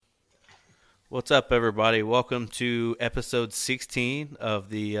What's up, everybody? Welcome to episode 16 of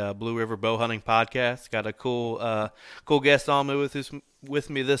the Blue River Bow Hunting Podcast. Got a cool guest on me with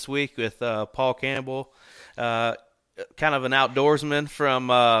me this week with Paul Campbell, uh, kind of an outdoorsman from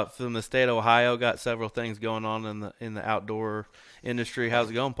the state of Ohio. Got several things going on in the outdoor industry. How's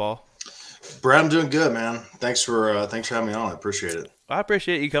it going, Paul? Brad, I'm doing good, man. Thanks for having me on. I appreciate it. I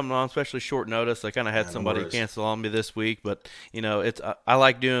appreciate you coming on, especially short notice. I kind of had Yeah, no somebody worries. cancel on me this week, but I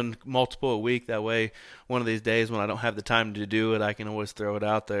like doing multiple a week. That way, one of these days when I don't have the time to do it, I can always throw it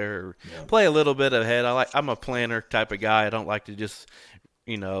out there or Yeah, play a little bit ahead. I'm a planner type of guy. I don't like to just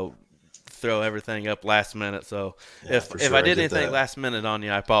throw everything up last minute. So yeah, if for if sure. I I did get anything that. last minute on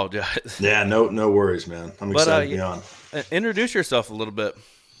you, I apologize. Yeah, no worries, man. I'm But excited to be on. introduce yourself a little bit.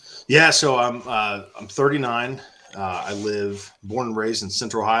 Yeah, so I'm 39. I live born and raised in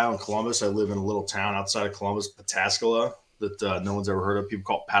Central Ohio in Columbus. I live in a little town outside of Columbus, Pataskala, that no one's ever heard of. People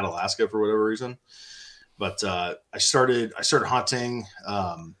call it Patalaska for whatever reason. But I started hunting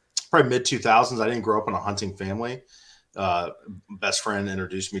probably mid 2000s. I didn't grow up in a hunting family. Best friend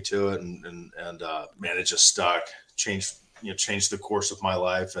introduced me to it, and man, it just stuck. Changed the course of my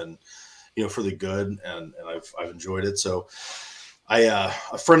life, and for the good, and I've enjoyed it. So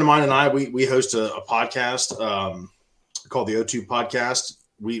a friend of mine and I, we host a podcast called the O2 Podcast.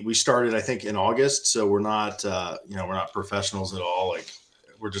 We started, I think, in August, so we're not we're not professionals at all. Like,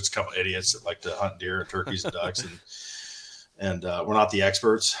 we're just a couple idiots that like to hunt deer and turkeys and ducks, and we're not the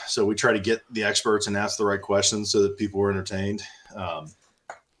experts. So we try to get the experts and ask the right questions so that people are entertained.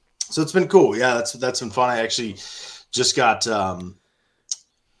 So it's been cool. Yeah, that's been fun. I actually just got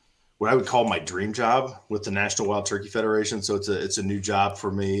what I would call my dream job with the National Wild Turkey Federation. So it's a new job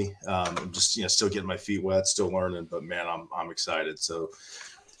for me. I'm just still getting my feet wet, still learning, but man, I'm excited. So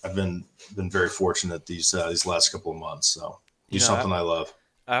I've been very fortunate these last couple of months. So do something I love.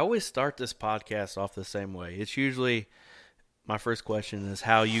 I always start this podcast off the same way. It's usually my first question is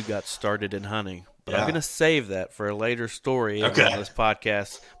how you got started in hunting. But I'm Yeah. going to save that for a later story Okay. on this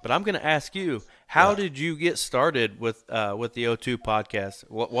podcast. But I'm going to ask you, how did you get started with the O2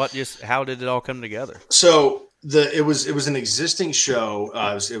 podcast? How did it all come together? So it was an existing show.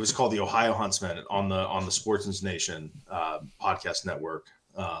 It was called the Ohio Huntsman on the Sportsman's Nation podcast network.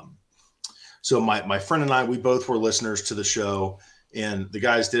 So my friend and I, we both were listeners to the show, and the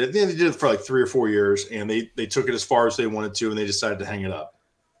guys did it. They did it for like 3 or 4 years, and they took it as far as they wanted to, and they decided to hang it up.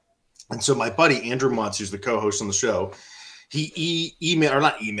 And so my buddy Andrew Muntz, who's the co-host on the show, he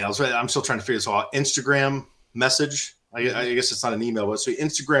emails. I'm still trying to figure this all out. Instagram message. I guess it's not an email, but so he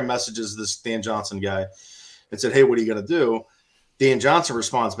Instagram messages this Dan Johnson guy and said, "Hey, what are you going to do?" Dan Johnson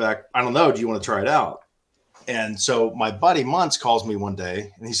responds back, "I don't know. Do you want to try it out?" And so my buddy Muntz calls me one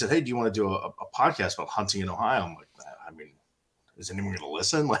day and he said, "Hey, do you want to do a podcast about hunting in Ohio?" I'm like, I mean, is anyone going to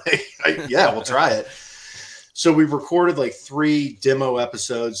listen? Yeah, we'll try it. So we recorded like 3 demo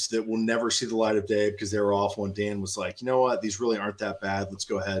episodes that will never see the light of day because they were awful. And Dan was like, "You know what? These really aren't that bad. Let's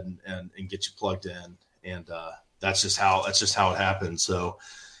go ahead and get you plugged in." And that's just how it happened. So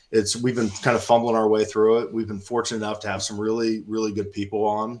we've been kind of fumbling our way through it. We've been fortunate enough to have some really, really good people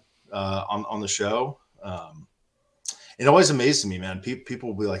on the show. It always amazes me, man. People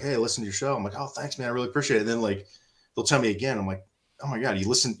will be like, "Hey, listen to your show." I'm like, "Oh, thanks, man. I really appreciate it." And then like they'll tell me again. I'm like, "Oh my God, you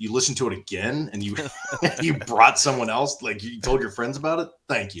listened to it again, and you you brought someone else, like you told your friends about it."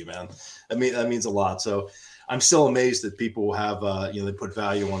 Thank you, man. I mean, that means a lot. So I'm still amazed that people have they put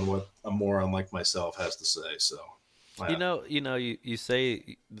value on what a moron like myself has to say. So You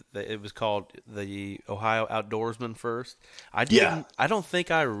say that it was called the Ohio Outdoorsman first. Yeah. I don't think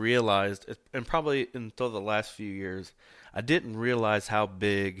I realized, and probably until the last few years, I didn't realize how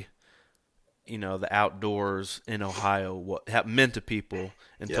big the outdoors in Ohio what meant to people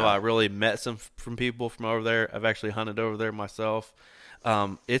until I really met from people from over there. I've actually hunted over there myself.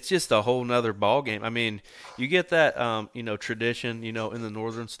 It's just a whole nother ball game. I mean, you get that tradition in the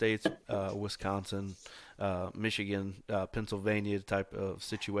northern states, Wisconsin, Michigan, Pennsylvania type of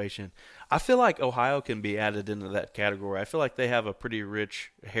situation. I feel like Ohio can be added into that category. I feel like they have a pretty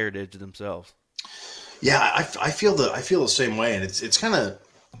rich heritage themselves. Yeah, I feel the same way, and it's kind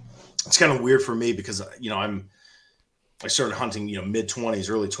of weird for me because I started hunting mid 20s,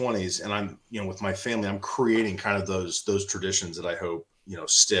 early 20s, and I'm with my family. I'm creating kind of those traditions that I hope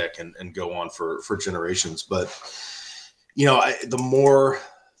stick and go on for generations. But the more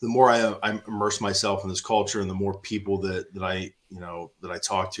I immerse myself in this culture, and the more people that I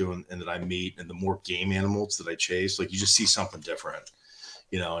talk to and that I meet, and the more game animals that I chase, like you just see something different.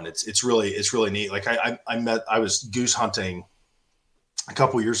 And it's really neat. Like I was goose hunting a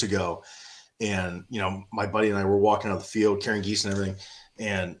couple years ago, and my buddy and I were walking out of the field carrying geese and everything,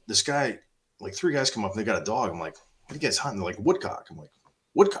 and this guy like 3 guys come up and they got a dog. I'm like, what are you guys hunting? They're like, woodcock. I'm like,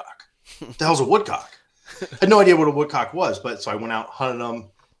 woodcock? What the hell's a woodcock? I had no idea what a woodcock was, but so I went out, hunted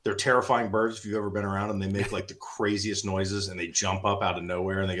them. They're terrifying birds. If you've ever been around them, they make like the craziest noises and they jump up out of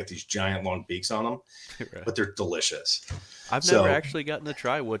nowhere and they got these giant long beaks on them, Right. but they're delicious. I've never actually gotten to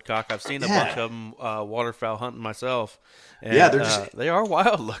try woodcock. I've seen a bunch of them waterfowl hunting myself. And, they are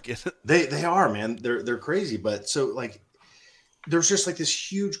wild looking. They are, man. They're crazy. But so like, there's just like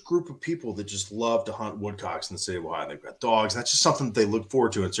this huge group of people that just love to hunt woodcocks in the state of Ohio. They've got dogs. That's just something that they look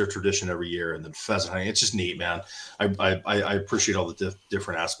forward to. It's their tradition every year. And then pheasant hunting. It's just neat, man. I appreciate all the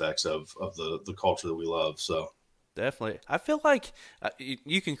different aspects of the culture that we love. So definitely. I feel like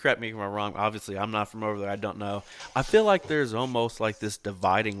you can correct me if I'm wrong. Obviously, I'm not from over there. I don't know. I feel like there's almost like this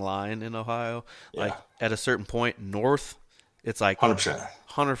dividing line in Ohio. Yeah. Like at a certain point north, it's like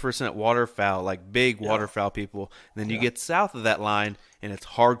 100% waterfowl, like big waterfowl people. And then you get south of that line, and it's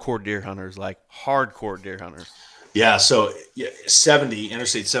hardcore deer hunters, like hardcore deer hunters. Yeah, so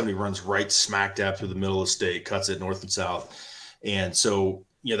Interstate 70 runs right smack dab through the middle of the state, cuts it north and south. And so,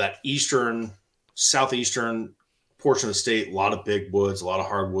 that southeastern portion of the state, a lot of big woods, a lot of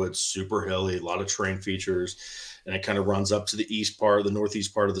hardwoods, super hilly, a lot of terrain features. And it kind of runs up to the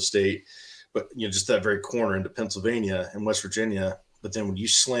northeast part of the state. But just that very corner into Pennsylvania and West Virginia. But then when you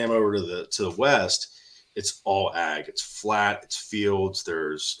slam over to the west, it's all ag. It's flat. It's fields.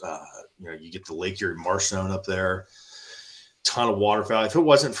 There's you get the Lake Erie marsh zone up there. Ton of waterfowl. If it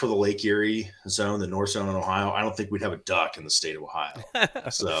wasn't for the Lake Erie zone, the North Zone in Ohio, I don't think we'd have a duck in the state of Ohio.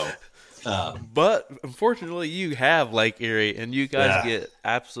 So, but unfortunately, you have Lake Erie, and you guys get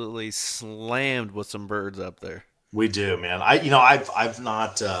absolutely slammed with some birds up there. We do, man. I've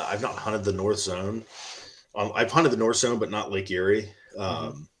not hunted the North Zone. I've hunted the North Zone, but not Lake Erie.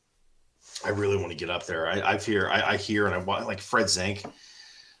 I really want to get up there. I hear, and I watch like Fred Zink,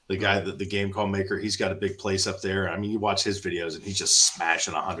 the guy, the game call maker. He's got a big place up there. I mean, you watch his videos, and he's just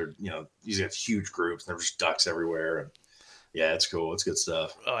smashing 100. He's got huge groups, and there's just ducks everywhere. And yeah, it's cool. It's good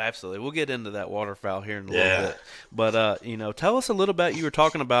stuff. Oh, absolutely. We'll get into that waterfowl here in a little bit. But tell us a little about. You were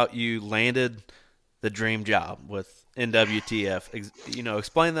talking about you landed the dream job with NWTF.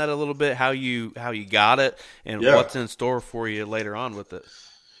 Explain that a little bit, how you got it and what's in store for you later on with it.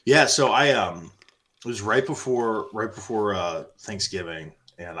 Yeah. So it was right before Thanksgiving,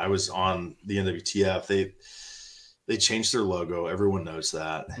 and I was on the NWTF. They changed their logo. Everyone knows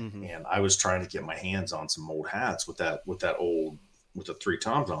that. Mm-hmm. And I was trying to get my hands on some old hats with the 3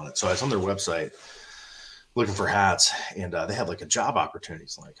 toms on it. So I was on their website looking for hats, and they had like a job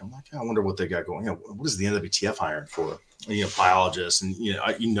opportunities. I'm like, I wonder what they got going. What is the NWTF hiring for? Biologists, and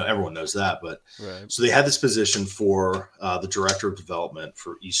everyone knows that. But So they had this position for the director of development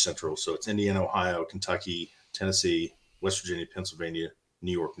for East Central. So it's Indiana, Ohio, Kentucky, Tennessee, West Virginia, Pennsylvania,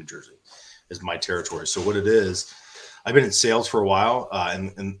 New York, New Jersey is my territory. So what it is, I've been in sales for a while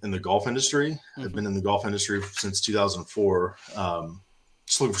in the golf industry. Mm-hmm. I've been in the golf industry since 2004,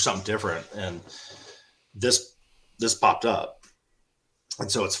 just looking for something different, and this popped up. And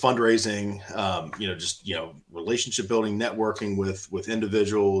so it's fundraising, relationship building, networking with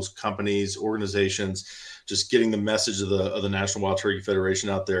individuals, companies, organizations, just getting the message of the National Wild Turkey Federation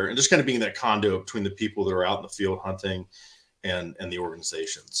out there, and just kind of being that conduit between the people that are out in the field hunting and the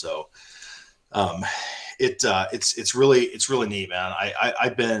organization. So it's really neat, man.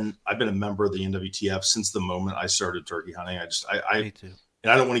 I've been a member of the NWTF since the moment I started turkey hunting. Me too.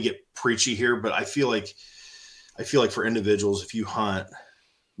 And I don't want to get preachy here, but I feel like for individuals, if you hunt,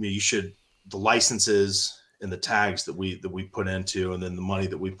 you should, the licenses and the tags that we put into, and then the money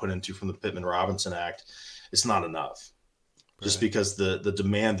that we put into from the Pittman-Robertson Act, it's not enough. Right. Just because the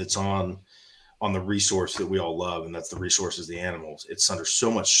demand that's on the resource that we all love, and that's the resources, the animals, it's under so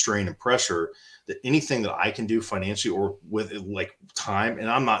much strain and pressure that anything that I can do financially or with like time, and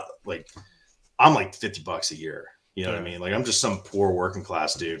I'm like $50 a year. You know what I mean? Like, I'm just some poor working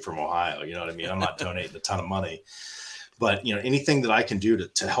class dude from Ohio. You know what I mean? I'm not donating a ton of money, but anything that I can do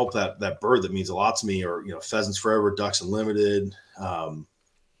to help that bird that means a lot to me, or, Pheasants Forever, Ducks Unlimited, the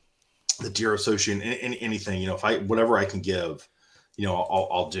Deer Association, anything, whatever I can give,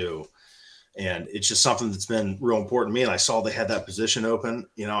 I'll do. And it's just something that's been real important to me. And I saw they had that position open,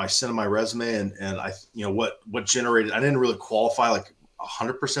 I sent them my resume, and I, what generated, I didn't really qualify like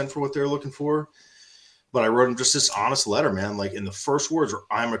 100% for what they're looking for. But I wrote him just this honest letter, man. Like, in the first words were,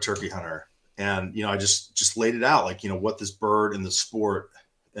 I'm a turkey hunter. And, I just laid it out, like, what this bird and the sport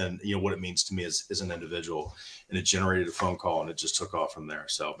and, what it means to me as an individual. And it generated a phone call, and it just took off from there.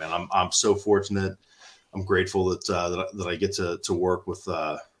 So, man, I'm so fortunate. I'm grateful that I get to work with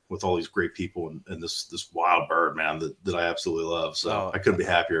with all these great people and this wild bird, man, that I absolutely love. So I couldn't be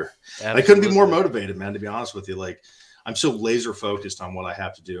happier. Absolutely. I couldn't be more motivated, man, to be honest with you. Like, I'm so laser focused on what I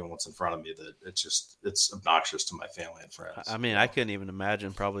have to do and what's in front of me that it's obnoxious to my family and friends. I mean, I couldn't even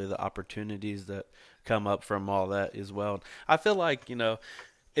imagine probably the opportunities that come up from all that as well. I feel like,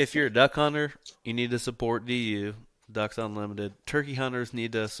 if you're a duck hunter, you need to support DU, Ducks Unlimited. Turkey hunters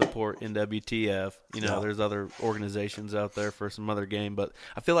need to support NWTF. There's other organizations out there for some other game, but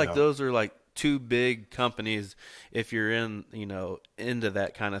I feel like those are like two big companies. If you're into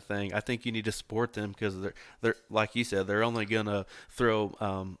that kind of thing, I think you need to support them because they're like you said, they're only gonna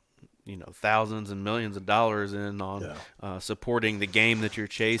throw thousands and millions of dollars in on supporting the game that you're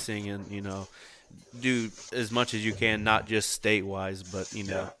chasing, and do as much as you can, not just state-wise, but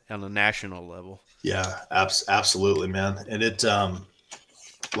on a national level. Yeah, absolutely, man. And it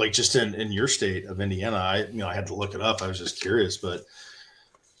like just in your state of Indiana, I had to look it up. I was just curious, but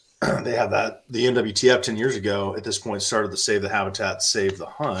they have the NWTF 10 years ago at this point started the Save the Habitat, Save the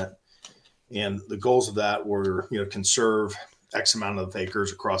Hunt. And the goals of that were, conserve X amount of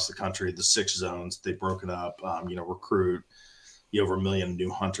acres across the country, the 6 zones. They've broken up, recruit over 1 million new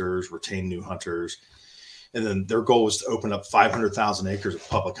hunters, retain new hunters. And then their goal was to open up 500,000 acres of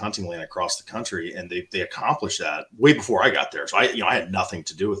public hunting land across the country. And they accomplished that way before I got there. So I had nothing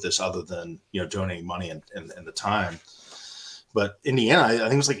to do with this other than, donating money and the time. But Indiana, I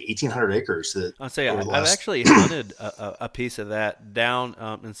think it was like 1,800 acres. I'd say I've actually hunted a piece of that down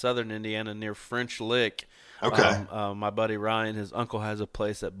in southern Indiana near French Lick. Okay. My buddy Ryan, his uncle has a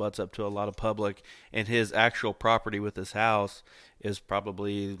place that butts up to a lot of public, and his actual property with his house is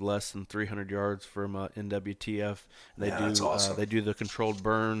probably less than 300 yards from NWTF. That's awesome. They do the controlled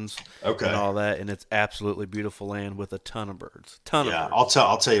burns and all that, and it's absolutely beautiful land with a ton of birds. Of birds.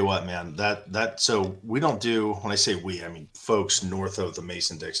 I'll tell you what, man. So we don't do, when I say we, I mean folks north of the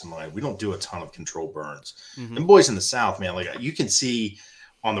Mason-Dixon line. We don't do a ton of controlled burns. Mm-hmm. And boys in the South, man, like you can see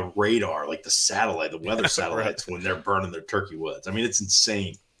on the radar, like the weather satellites when they're burning their turkey woods. I mean, it's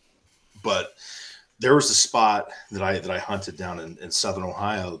insane. But there was a spot that I hunted down in southern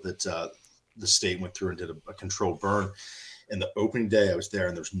Ohio that the state went through and did a controlled burn. And the opening day I was there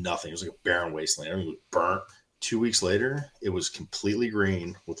and there was nothing. It was like a barren wasteland. Everything was burnt. 2 weeks later, it was completely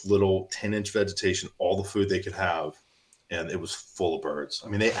green with little 10-inch vegetation, all the food they could have. And it was full of birds. I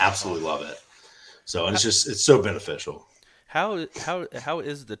mean, they absolutely love it. So, and it's so beneficial. How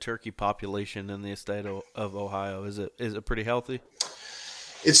is the turkey population in the state of Ohio? Is it pretty healthy?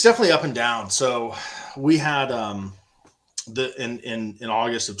 It's definitely up and down. So we had in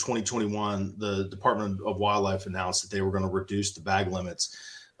August of 2021, the Department of Wildlife announced that they were going to reduce the bag limits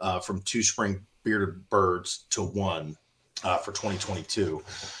from 2 spring bearded birds to 1 for 2022.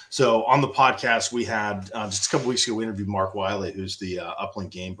 So on the podcast, we had just a couple weeks ago, we interviewed Mark Wiley, who's the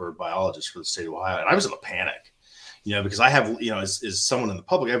upland game bird biologist for the state of Ohio, and I was in a panic. Because I have, as someone in the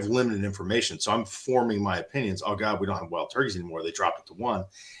public, I have limited information. So I'm forming my opinions. Oh, God, we don't have wild turkeys anymore. They dropped it to 1.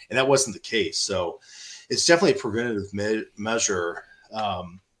 And that wasn't the case. So it's definitely a preventative measure.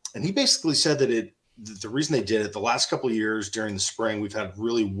 And he basically said that the reason they did it, the last couple of years during the spring, we've had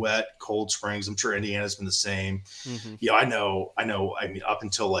really wet, cold springs. I'm sure Indiana's been the same. Mm-hmm. I know. I mean, up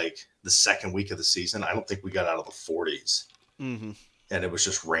until like the second week of the season, I don't think we got out of the 40s. Mm-hmm. And it was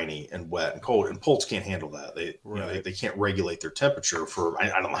just rainy and wet and cold, and poults can't handle that. They can't regulate their temperature for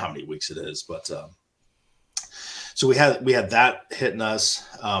I don't know how many weeks it is, but so we had that hitting us.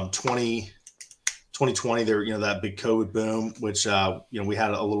 2020 there, that big COVID boom, which we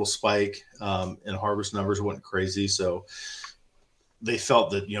had a little spike in harvest numbers. It wasn't crazy, so they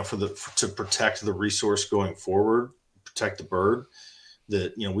felt that to protect the resource going forward, protect the bird,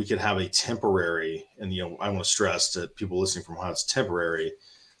 that we could have a temporary, and I want to stress to people listening from Ohio, it's temporary,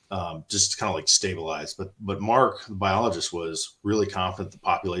 just kind of like stabilize. But Mark, the biologist, was really confident the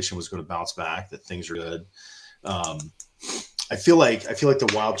population was going to bounce back, that things are good. I feel like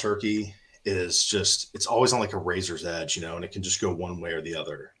the wild turkey is just, it's always on like a razor's edge, and it can just go one way or the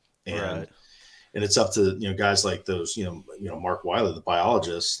other. And it's up to guys like those Mark Wiley, the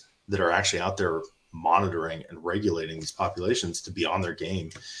biologists, that are actually out there monitoring and regulating these populations to be on their game.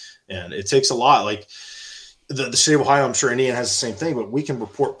 And it takes a lot. Like the state of Ohio, I'm sure Indiana has the same thing, but we can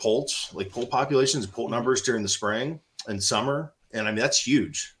report poults, like poult populations, poult numbers during the spring and summer. And I mean, that's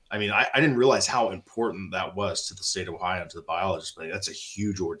huge. I mean, I didn't realize how important that was to the state of Ohio and to the biologists, but that's a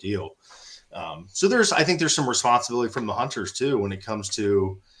huge ordeal. So I think there's some responsibility from the hunters too, when it comes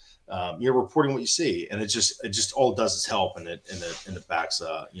to, reporting what you see, and it just all it does is help, and it backs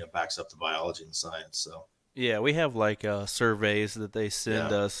up the biology and the science. So yeah, we have like surveys that they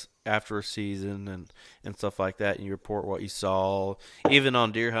send us after a season and stuff like that, and you report what you saw, even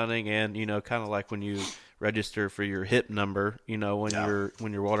on deer hunting, and kind of like when you register for your HIP number, when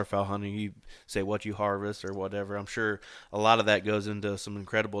you're waterfowl hunting, you say what you harvest or whatever. I'm sure a lot of that goes into some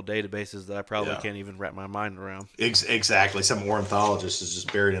incredible databases that I probably can't even wrap my mind around. Exactly. Some ornithologist is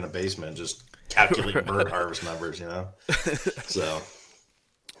just buried in a basement, just calculating bird harvest numbers, So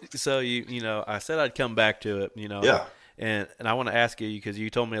I said I'd come back to it, Yeah. And I want to ask you, because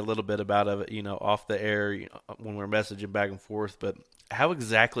you told me a little bit about it, off the air, when we're messaging back and forth, but how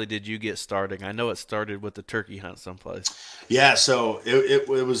exactly did you get started? I know it started with the turkey hunt someplace. Yeah, so it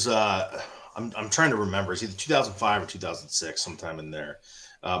was. I'm trying to remember. It's either 2005 or 2006, sometime in there.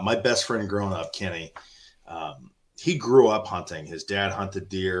 My best friend growing up, Kenny, he grew up hunting. His dad hunted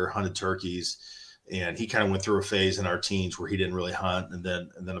deer, hunted turkeys, and he kind of went through a phase in our teens where he didn't really hunt. And then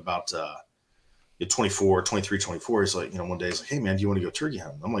about 24, 23, 24, he's like, one day he's like, hey man, do you want to go turkey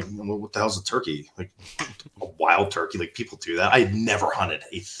hunting? I'm like, well, what the hell's a turkey? Like a wild turkey, like people do that. I had never hunted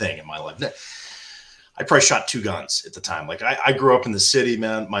a thing in my life. I probably shot 2 guns at the time. Like I grew up in the city,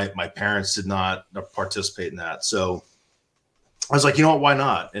 man. My parents did not participate in that. So I was like, you know what, why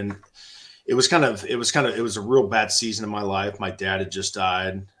not? And it was a real bad season in my life. My dad had just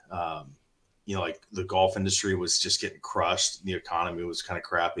died. Like the golf industry was just getting crushed. The economy was kind of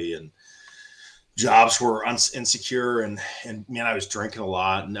crappy, and jobs were insecure, and man, I was drinking a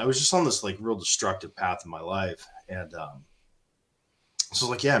lot, and I was just on this like real destructive path in my life. And so I was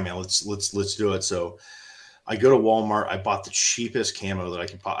like, yeah, man, let's do it. So I go to Walmart. I bought the cheapest camo that I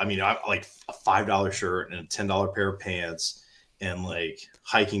could buy. I mean, I like a $5 shirt and a $10 pair of pants and like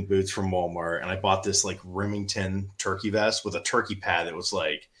hiking boots from Walmart. And I bought this like Remington turkey vest with a turkey pad that was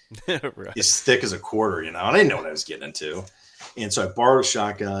like right. as thick as a quarter, and I didn't know what I was getting into. And so I borrowed a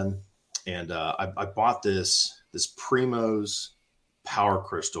shotgun. And I bought this Primo's Power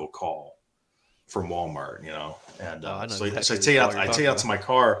Crystal call from Walmart, and so I take it out to my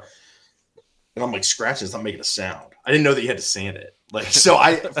car, and I'm like scratching, it's not making a sound. I didn't know that you had to sand it. Like, so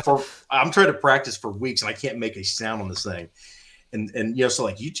I'm trying to practice for weeks, and I can't make a sound on this thing. And so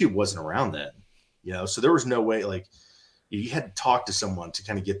like YouTube wasn't around then, so there was no way, like you had to talk to someone to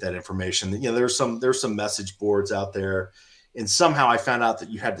kind of get that information. There's some message boards out there. And somehow I found out that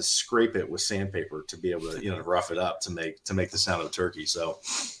you had to scrape it with sandpaper to be able to, to rough it up to make the sound of a turkey. So,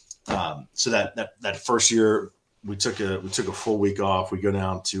 so that first year we took a full week off. We go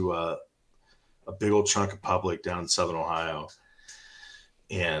down to a big old chunk of public down in Southern Ohio,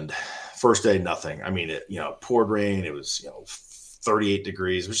 and first day, nothing. I mean, it poured rain. It was 38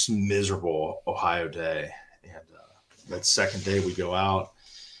 degrees. It was just a miserable Ohio day. And that second day we go out,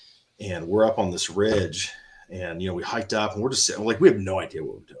 and we're up on this ridge. And, we hiked up, and we're just sitting, like, we have no idea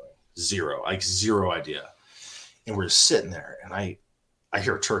what we're doing. Zero idea. And we're just sitting there, and I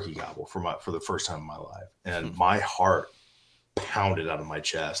hear a turkey gobble for the first time in my life. And my heart pounded out of my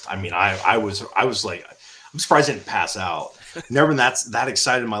chest. I mean, I was like, I'm surprised I didn't pass out. Never been that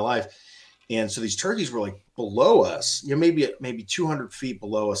excited in my life. And so these turkeys were like below us, maybe 200 feet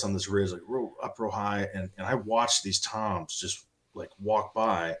below us on this ridge, like real high. And I watched these toms just like walk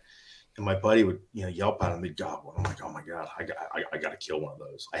by. And my buddy would, yelp at him, they'd gobble. I'm like, oh my God, I got to kill one of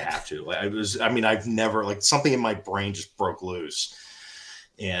those. I have to. I've never, like, something in my brain just broke loose.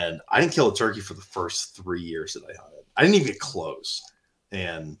 And I didn't kill a turkey for the first 3 years that I hunted. I didn't even get close.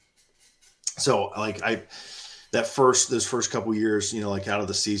 And so like those first couple of years, like out of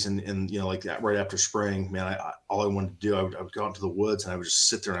the season, and, like that right after spring, man, all I wanted to do, I would go out into the woods, and I would just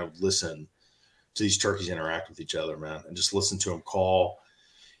sit there and I would listen to these turkeys interact with each other, man, and just listen to them call.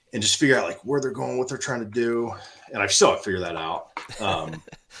 And just figure out like where they're going, what they're trying to do. And I still have to figure that out.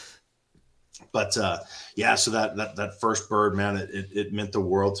 But so that first bird, man, it meant the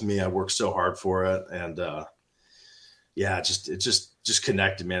world to me. I worked so hard for it. And it just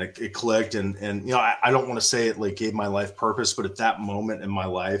connected, man. It clicked. And I don't want to say it like gave my life purpose, but at that moment in my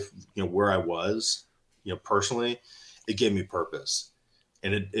life, where I was, personally, it gave me purpose.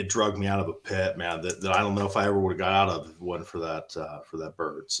 And it dragged me out of a pit, man, that I don't know if I ever would have got out of if it wasn't for that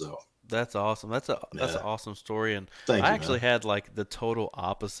bird. So that's awesome. That's an awesome story. And I actually had like the total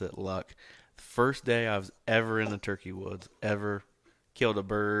opposite luck. The first day I was ever in the turkey woods, ever killed a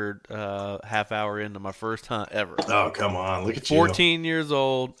bird, half hour into my first hunt ever. Oh, come on. Look at 14 years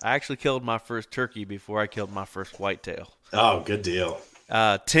old. I actually killed my first turkey before I killed my first whitetail. Oh, good deal.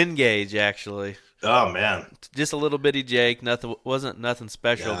 10 gauge actually. Oh man, just a little bitty Jake. Wasn't nothing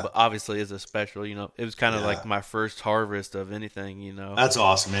special, but obviously is a special. It was kind of like my first harvest of anything. That's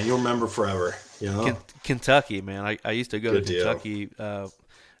awesome, man. You'll remember forever. Kentucky, man. I used to go to Kentucky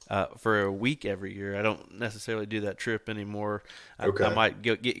for a week every year. I don't necessarily do that trip anymore. Okay. I might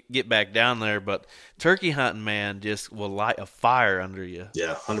get back down there, but turkey hunting, man, just will light a fire under you.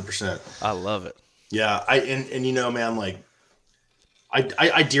 Yeah, 100%. I love it. Yeah, and you know, man, like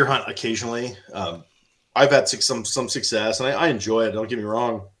I deer hunt occasionally. I've had some success, and I enjoy it. Don't get me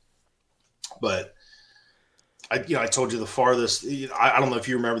wrong, but I told you the farthest. I don't know if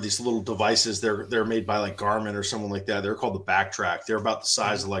you remember these little devices. They're made by like Garmin or someone like that. They're called the Backtrack. They're about the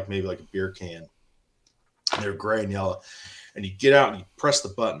size of like maybe like a beer can. They're gray and yellow, and you get out and you press the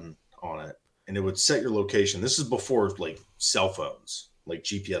button on it, and it would set your location. This is before like cell phones, like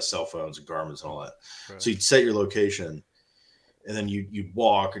GPS cell phones and Garmin's and all that. Right. So you'd set your location, and then you'd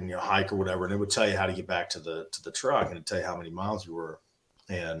walk and you hike or whatever, and it would tell you how to get back to the truck, and it'd tell you how many miles you were.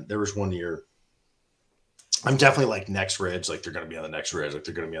 And there was one year, I'm definitely like next ridge, like they're going to be on the next ridge, like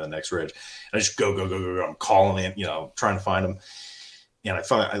they're going to be on the next ridge. And I just go. I'm calling in, trying to find them. And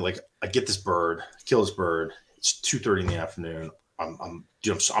I get this bird, kill this bird. It's 2:30 in the afternoon. I'm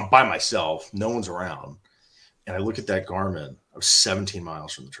by myself. No one's around. And I look at that Garmin. I was 17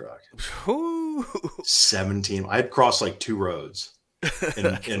 miles from the truck. Ooh. 17. I had crossed like 2 roads in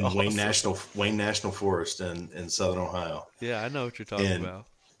awesome. Wayne National Forest in Southern Ohio. Yeah, I know what you're talking about.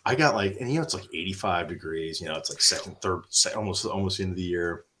 I got it's like 85 degrees. It's like second, almost the end of the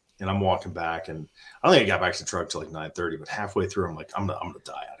year. And I'm walking back, and I don't think I got back to the truck till like 9:30. But halfway through, I'm like, I'm gonna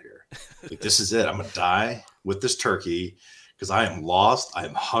die out here. Like, this is it. I'm gonna die with this turkey because I am lost. I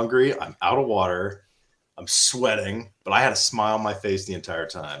am hungry. I'm out of water. I'm sweating, but I had a smile on my face the entire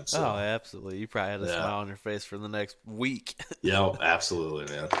time. So. Oh, absolutely. You probably had a smile on your face for the next week. Yeah,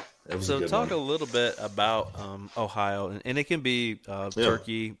 absolutely, man. So talk a little bit about Ohio, and it can be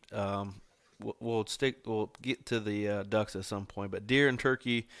turkey. We'll get to the ducks at some point, but deer and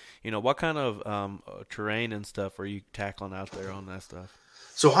turkey, what kind of terrain and stuff are you tackling out there on that stuff?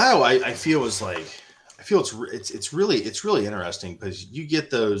 So Ohio, I feel it's really interesting because you get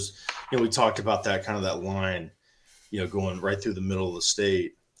those, we talked about that kind of that line, going right through the middle of the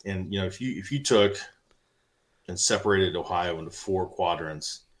state. And, if you took and separated Ohio into 4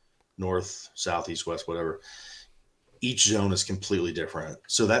 quadrants, north, south, east, west, whatever, each zone is completely different.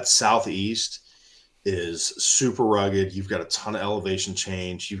 So that southeast is super rugged. You've got a ton of elevation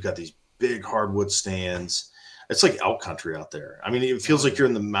change. You've got these big hardwood stands. It's like elk country out there. I mean, it feels like you're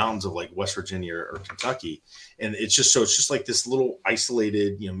in the mountains of like West Virginia or Kentucky. And it's just like this little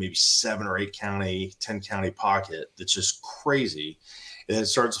isolated, maybe 7 or 8 county, 10 county pocket that's just crazy. And then it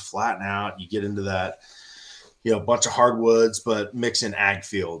starts to flatten out. You get into that, a bunch of hardwoods, but mix in ag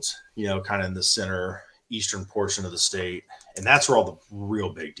fields, kind of in the center eastern portion of the state. And that's where all the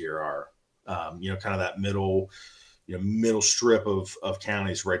real big deer are. Kind of that middle strip of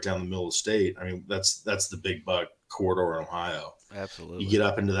counties right down the middle of the state. I mean, that's the big buck corridor in Ohio. Absolutely. You get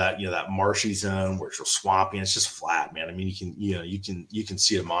up into that, that marshy zone where it's real swampy and it's just flat, man. I mean, you can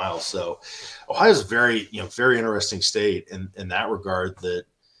see a mile. So Ohio's a very interesting state in that regard that,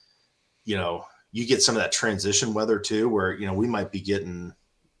 you get some of that transition weather too, where, we might be getting,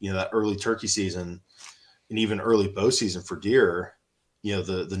 that early turkey season and even early bow season for deer.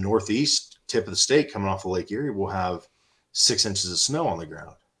 The northeast tip of the state coming off of Lake Erie will have 6 inches of snow on the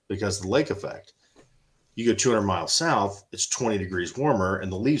ground because of the lake effect. You go 200 miles south, it's 20 degrees warmer,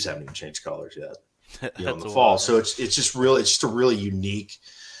 and the leaves haven't even changed colors yet. In the fall, so it's just a really unique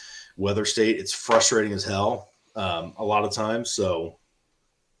weather state. It's frustrating as hell a lot of times. So,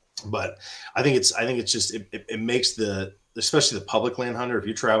 but I think it's just it makes especially the public land hunter, if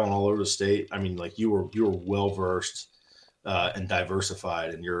you're traveling all over the state, I mean, like you were well versed and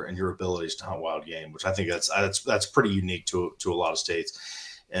diversified in your abilities to hunt wild game, which I think that's pretty unique to a lot of states.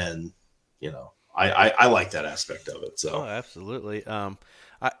 And I like that aspect of it. So absolutely.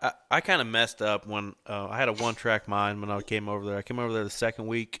 I kind of messed up when I had a 1-track mind when I came over there. I came over there the second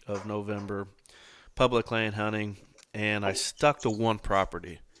week of November, public land hunting, and I stuck to one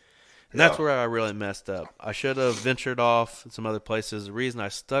property. And that's where I really messed up. I should have ventured off some other places. The reason I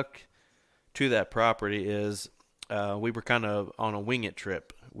stuck to that property is we were kind of on a wing it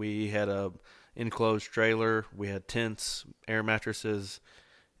trip. We had a enclosed trailer. We had tents, air mattresses,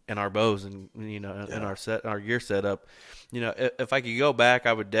 and our bows and our gear setup. If I could go back,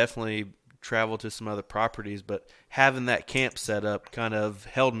 I would definitely travel to some other properties, but having that camp set up kind of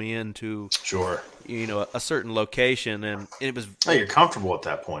held me into a certain location, and it was you're comfortable at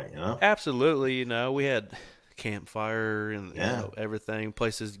that point, absolutely. We had campfire and everything,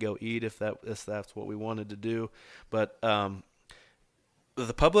 places to go eat if that's what we wanted to do. But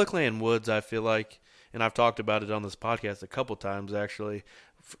the public land woods, I feel like, and I've talked about it on this podcast a couple times actually,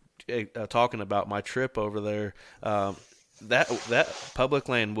 talking about my trip over there. that public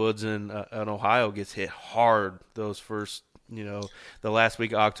land woods in Ohio gets hit hard those first, the last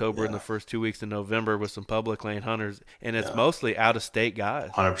week of October and the first 2 weeks of November with some public land hunters, and it's mostly out of state guys.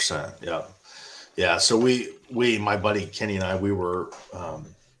 100%. Yeah. Yeah. So my buddy Kenny and I, we were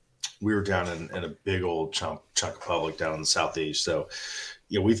down in a big old chunk of public down in the Southeast. So,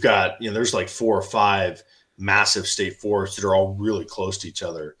 we've got, there's like 4 or 5 massive state forests that are all really close to each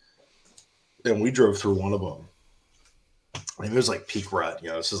other. And we drove through one of them. And it was like peak rut.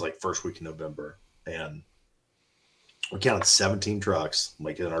 This is like first week in November. And we counted 17 trucks,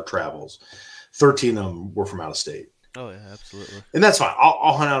 like in our travels. 13 of them were from out of state. Oh, yeah, absolutely. And that's fine.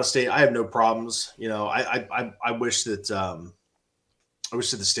 I'll hunt out of state. I have no problems. I wish that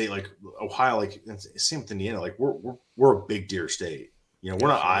the state like Ohio, like same with Indiana, like we're a big deer state. We're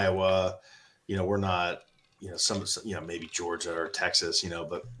not Iowa. We're not, some maybe Georgia or Texas,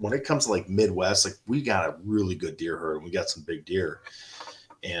 but when it comes to like Midwest, like we got a really good deer herd and we got some big deer.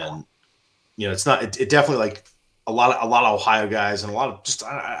 And, it's not, it definitely like a lot of Ohio guys and a lot of just,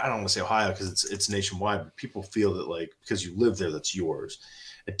 I don't want to say Ohio because it's nationwide, but people feel that like, because you live there, that's yours.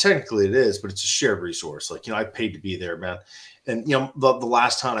 And technically it is, but it's a shared resource. Like, I paid to be there, man. And, the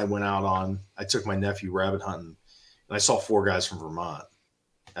last time I went out I took my nephew rabbit hunting and I saw 4 guys from Vermont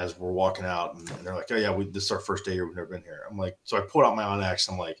as we're walking out and they're like, oh yeah, this is our first day here. We've never been here. I'm like, so I pulled out my Onyx.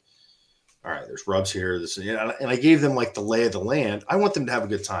 I'm like, all right, there's rubs here. And I gave them like the lay of the land. I want them to have a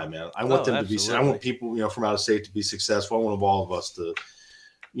good time, man. I want them to be, I want people, from out of state to be successful. I want all of us to,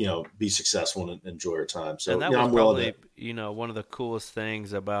 be successful and enjoy our time. So and that was probably, one of the coolest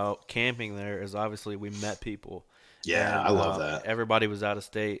things about camping there is obviously we met people. Yeah, and, I love that. Everybody was out of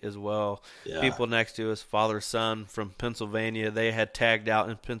state as well. Yeah. People next to us, father, son from Pennsylvania, they had tagged out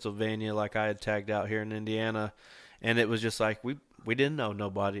in Pennsylvania like I had tagged out here in Indiana. And it was just like we didn't know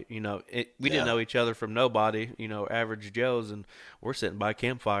nobody. We didn't know each other from nobody, average Joes. And we're sitting by a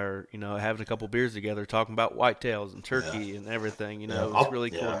campfire, having a couple beers together, talking about whitetails and turkey and everything. It was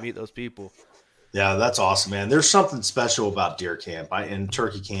really cool to meet those people. Yeah, that's awesome, man. There's something special about deer camp and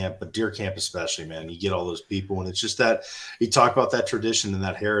turkey camp, but deer camp especially, man. You get all those people, and it's just that you talk about that tradition and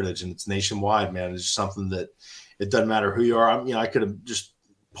that heritage, and it's nationwide, man. It's just something that it doesn't matter who you are. I could have just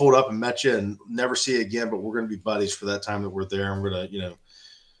pulled up and met you and never see you again, but we're going to be buddies for that time that we're there, and we're going to,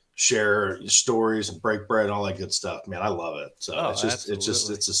 share stories and break bread and all that good stuff, man. I love it. So it's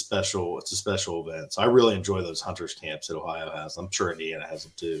a special event. So I really enjoy those hunters camps that Ohio has. I'm sure Indiana has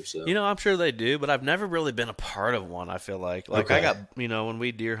them too. So I'm sure they do, but I've never really been a part of one. I feel like okay. I got, when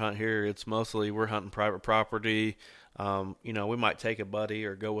we deer hunt here, it's mostly we're hunting private property. We might take a buddy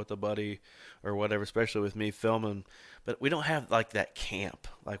or go with a buddy or whatever, especially with me filming. But we don't have like that camp.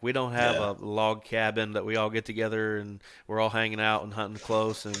 Like we don't have a log cabin that we all get together and we're all hanging out and hunting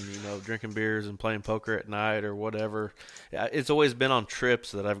close and drinking beers and playing poker at night or whatever. It's always been on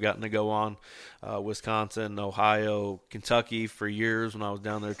trips that I've gotten to go on, Wisconsin, Ohio, Kentucky for years when I was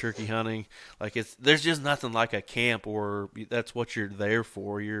down there turkey hunting. Like there's just nothing like a camp, or that's what you're there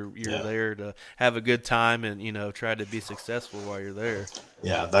for. You're there to have a good time and try to be successful while you're there.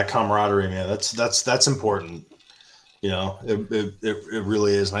 Yeah, that camaraderie, man. That's important. It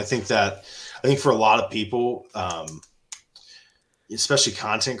really is. And I think for a lot of people, especially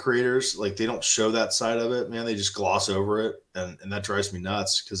content creators, like they don't show that side of it, man. They just gloss over it. And that drives me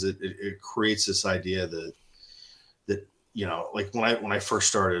nuts because it creates this idea that, like when I first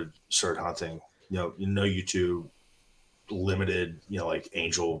started hunting, YouTube limited, like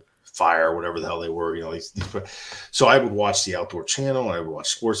Angel Fire, whatever the hell they were, so I would watch the Outdoor Channel and I would watch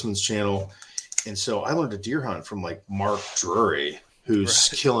Sportsman's Channel. And so I learned to deer hunt from like Mark Drury, who's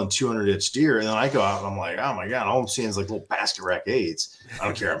killing 200-inch deer. And then I go out and I'm like, oh my God, all I'm seeing is like little basket rack eights. I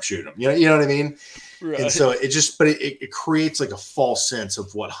don't care. I'm shooting them. You know what I mean? Right. And so it creates like a false sense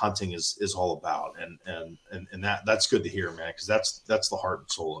of what hunting is all about. And that's good to hear, man. Cause that's the heart and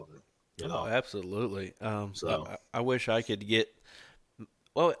soul of it. Oh, absolutely. I wish I could get,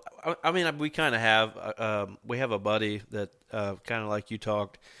 well, I mean, we kind of have, we have a buddy that kind of like you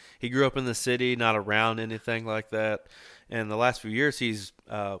talked. He grew up in the city, not around anything like that. And the last few years, he's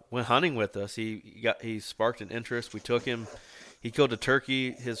went hunting with us. He sparked an interest. We took him. He killed a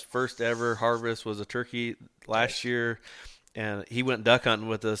turkey. His first ever harvest was a turkey last year. And he went duck hunting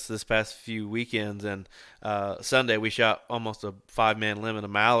with us this past few weekends. And Sunday, we shot almost a 5-man limit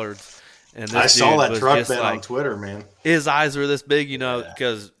of mallards. And I saw that truck bed on Twitter, man. His eyes were this big,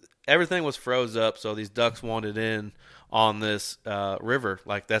 because everything was froze up. So these ducks wanted in on this river.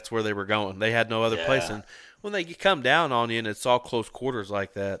 Like that's where they were going. They had no other place. And when they come down on you and it's all close quarters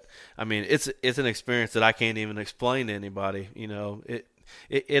like that, I mean, it's an experience that I can't even explain to anybody.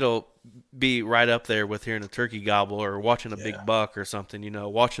 it'll be right up there with hearing a turkey gobble or watching a big buck or something,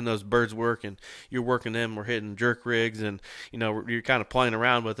 watching those birds work, and you're working them or hitting jerk rigs, and you're kind of playing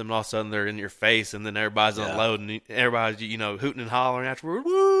around with them, and all of a sudden they're in your face, and then everybody's unloading, everybody's hooting and hollering afterward.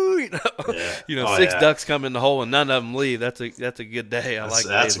 Woo! Six ducks come in the hole and none of them leave. That's a good day.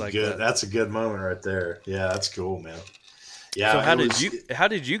 That's a good moment right there. Yeah, that's cool, man. Yeah. So how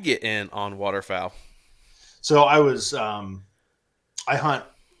did you get in on waterfowl? So I hunt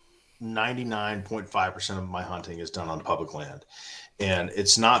 99.5% of my hunting is done on public land. And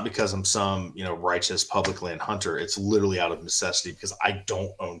it's not because I'm some, righteous public land hunter. It's literally out of necessity because I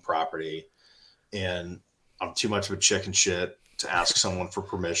don't own property and I'm too much of a chicken shit to ask someone for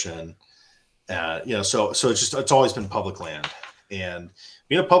permission. So it's always been public land. And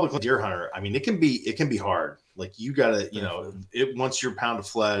being a public deer hunter, I mean, it can be hard. Like you gotta, once you're a pound of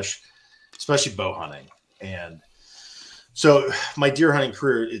flesh, especially bow hunting. And so my deer hunting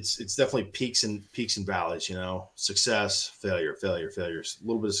career, it's definitely peaks and valleys, success, failure, a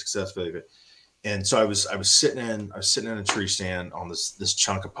little bit of success, failure. And so I was sitting in a tree stand on this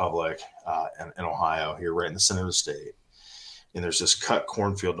chunk of public in Ohio here, right in the center of the state. And there's this cut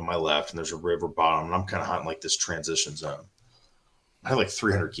cornfield to my left, and there's a river bottom, and I'm kind of hunting like this transition zone. I had like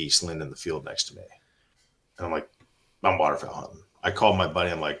 300 geese landing in the field next to me. And I'm like, I'm waterfowl hunting. I called my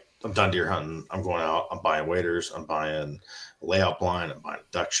buddy. I'm like, I'm done deer hunting. I'm going out. I'm buying waders. I'm buying a layout blind. I'm buying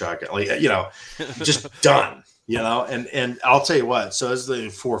a duck shotgun. Just done, and I'll tell you what. So as the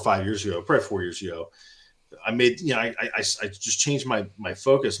 4 or 5 years ago, probably 4 years ago, I made, I just changed my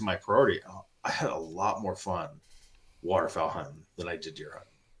focus, my priority. I had a lot more fun waterfowl hunting than I did deer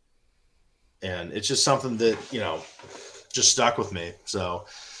hunting. And it's just something that, just stuck with me. So,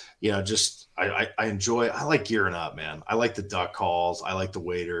 I enjoy, I like gearing up, man. I like the duck calls. I like the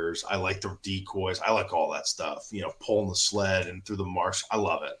waders. I like the decoys. I like all that stuff, pulling the sled and through the marsh. I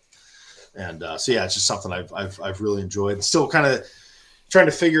love it. And it's just something I've really enjoyed. Still kind of trying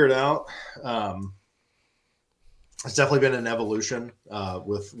to figure it out. It's definitely been an evolution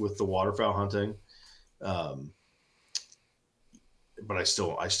with the waterfowl hunting. But I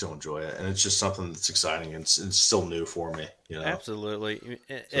still enjoy it, and it's just something that's exciting and it's still new for me. Absolutely.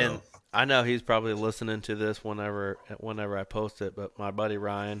 And I know he's probably listening to this whenever I post it. But my buddy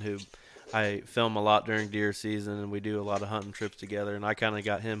Ryan, who I film a lot during deer season, and we do a lot of hunting trips together, and I kind of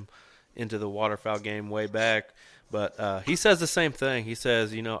got him into the waterfowl game way back. But he says the same thing. He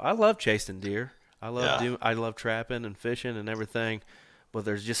says, I love chasing deer. I love trapping and fishing and everything. But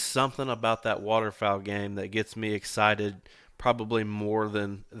there's just something about that waterfowl game that gets me excited. Probably more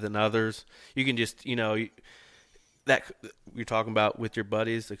than others. You can just, that you're talking about with your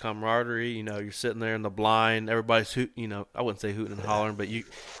buddies, the camaraderie. You're sitting there in the blind. Everybody's I wouldn't say hooting and hollering, but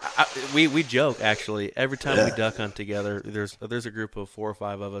we joke actually every time we duck hunt together. There's a group of 4 or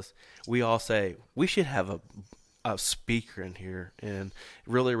 5 of us. We all say we should have a speaker in here and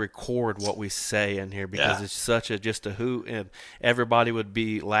really record what we say in here because it's such just a hoot, and everybody would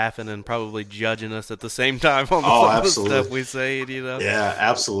be laughing and probably judging us at the same time on the stuff we say, Yeah,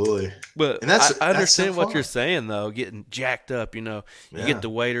 absolutely. But I understand what you're saying though, getting jacked up, you get the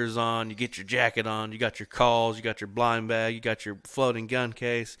waders on, you get your jacket on, you got your calls, you got your blind bag, you got your floating gun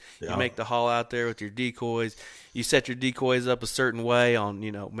case, you make the haul out there with your decoys. You set your decoys up a certain way on,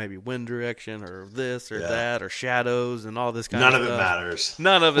 maybe wind direction or this or that or shadows and all this kind of stuff. None of it matters.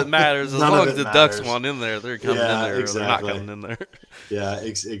 None of it matters. As long as the ducks want in there, they're coming in there or they're not coming in there. Yeah,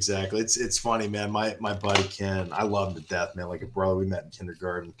 exactly. It's funny, man. My buddy Ken, I love him to death, man. Like a brother. We met in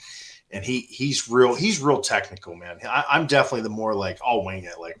kindergarten. And he's real technical, man. I'm definitely the more like, I'll wing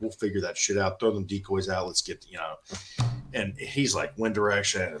it. Like, we'll figure that shit out. Throw them decoys out. Let's get, and he's like wind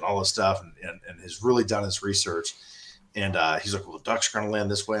direction and all this stuff and has really done his research. And he's like, well, the ducks are going to land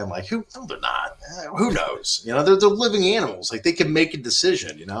this way. I'm like, no, they're not. Who knows? They're living animals. Like, they can make a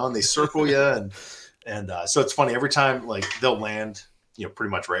decision, and they circle you. And so it's funny. Every time, like, they'll land,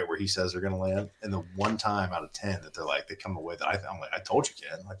 pretty much right where he says they're going to land. And the one time out of 10 that they come away that I'm like, I told you,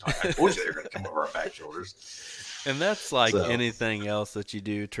 Ken. I told you they were going to come over our back shoulders. And that's like anything else that you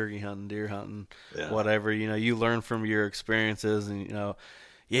do, turkey hunting, deer hunting, whatever. You learn from your experiences and,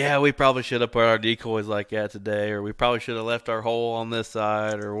 we probably should have put our decoys like that today, or we probably should have left our hole on this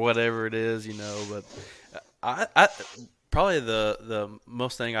side, or whatever it is, But I probably the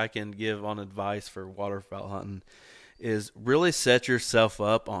most thing I can give on advice for waterfowl hunting is really set yourself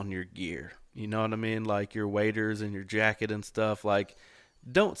up on your gear. You know what I mean? Like your waders and your jacket and stuff. Like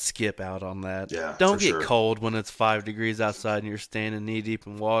don't skip out on that. Yeah, Don't get sure. cold when it's 5 degrees outside and you're standing knee deep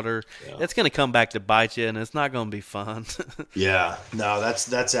in water. Yeah. It's going to come back to bite you, and it's not going to be fun. Yeah, no,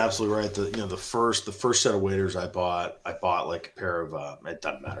 that's absolutely right. The first set of waders I bought like a pair of it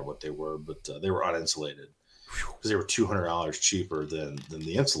doesn't matter what they were, but they were uninsulated because they were $200 cheaper than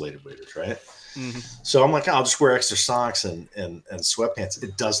the insulated waders, right? Mm-hmm. So I'm like, I'll just wear extra socks and sweatpants.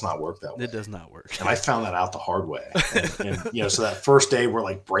 It does not work that way. It does not work. And I found that out the hard way. And so that first day we're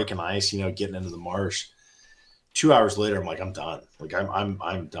like breaking ice, getting into the marsh. 2 hours later, I'm like, I'm done. Like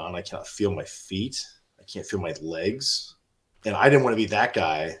I'm done. I cannot feel my feet. I can't feel my legs. And I didn't want to be that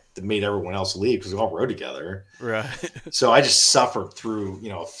guy that made everyone else leave because we all rode together. Right. So I just suffered through,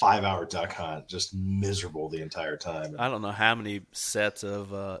 a 5-hour duck hunt, just miserable the entire time. I don't know how many sets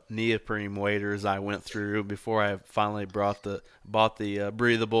of neoprene waders I went through before I finally bought the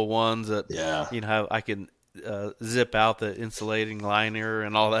breathable ones that I can zip out the insulating liner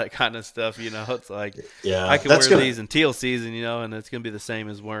and all that kind of stuff. It's like I can wear these in teal season, and it's gonna be the same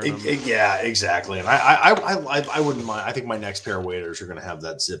as wearing them. Yeah, exactly. And I wouldn't mind. I think my next pair of waders are gonna have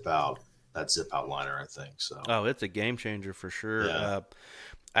that zip out liner. I think so. Oh, it's a game changer for sure. Yeah.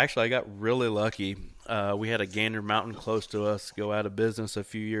 Actually, I got really lucky. We had a Gander Mountain close to us go out of business a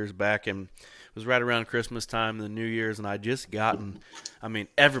few years back, and it was right around Christmas time and the New Year's, and I just gotten. I mean,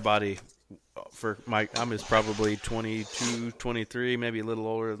 everybody. I'm probably 22, 23, maybe a little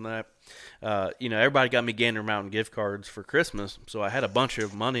older than that. Everybody got me Gander Mountain gift cards for Christmas, so I had a bunch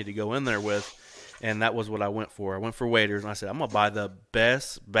of money to go in there with, and that was what I went for. I went for waders, and I said, I'm going to buy the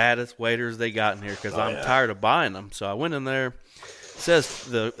baddest waders they got in here because I'm tired of buying them. So I went in there. It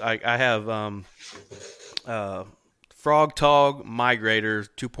says I have Frog Tog Migrators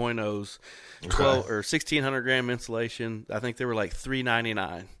 2.0s, 12 or 1,600 gram insulation. I think they were like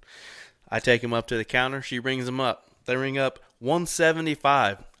 $3.99. I take them up to the counter. She rings them up. They ring up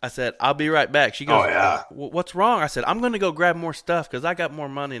 $175. I said, I'll be right back. She goes, what's wrong? I said, I'm going to go grab more stuff because I got more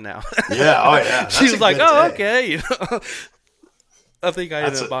money now. Yeah, oh yeah. She was like, okay. I think I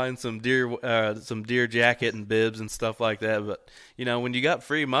ended up buying some deer jacket and bibs and stuff like that. But, when you got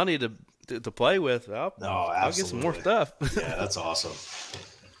free money to play with, I'll get some more stuff. Yeah, that's awesome.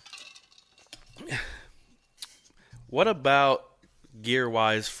 What about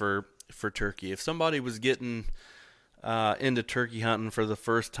gear-wise for turkey? If somebody was getting into turkey hunting for the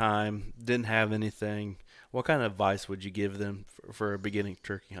first time, didn't have anything, what kind of advice would you give them for a beginning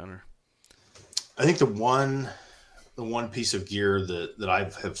turkey hunter? I think the one piece of gear that I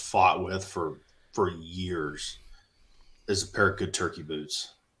have fought with for years is a pair of good turkey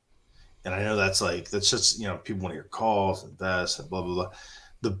boots. And I know that's just, people want to hear calls and vests and blah, blah, blah.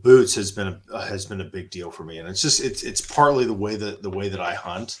 The boots has been a big deal for me. And it's partly the way that I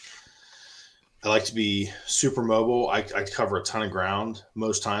hunt. I like to be super mobile. I cover a ton of ground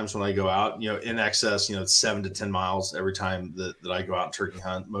most times when I go out, in excess, it's 7 to 10 miles every time that I go out and turkey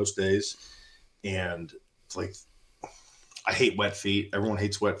hunt most days. And it's like, I hate wet feet. Everyone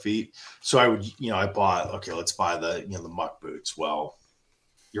hates wet feet. So I would, I bought, let's buy the muck boots. Well,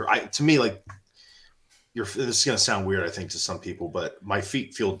 to me, this is going to sound weird, I think, to some people, but my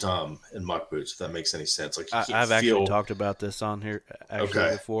feet feel dumb in muck boots, if that makes any sense. Like I've actually talked about this on here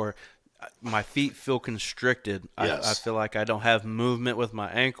before. My feet feel constricted. Yes. I feel like I don't have movement with my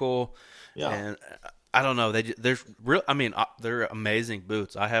ankle. Yeah. And I don't know. They're amazing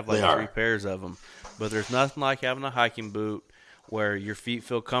boots. I have 3 pairs of them, but there's nothing like having a hiking boot where your feet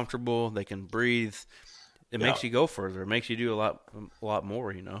feel comfortable. They can breathe. It makes you go further. It makes you do a lot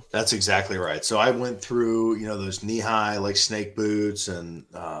more, That's exactly right. So I went through, those knee-high, snake boots and,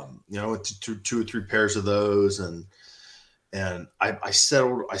 went to 2 or 3 pairs of those. And I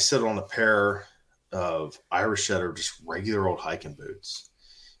settled on a pair of Irish Setter, just regular old hiking boots.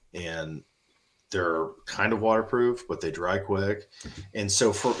 And they're kind of waterproof, but they dry quick. And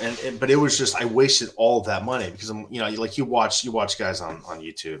so but it was just, I wasted all of that money because I'm, you watch guys on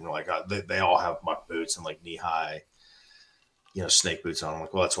YouTube and they're like, they all have muck boots and knee high, snake boots on. I'm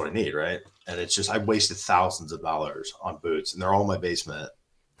like, well, that's what I need. Right. And it's just, I wasted thousands of dollars on boots and they're all in my basement.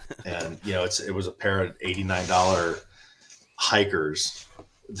 And, it was a pair of $89 hikers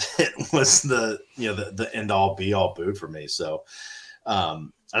that was the end all be all boot for me. So,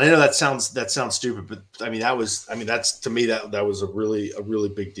 and I know that sounds stupid, but that's to me that was a really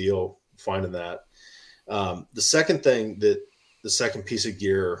big deal finding that. The second piece of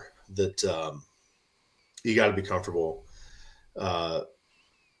gear that you got to be comfortable.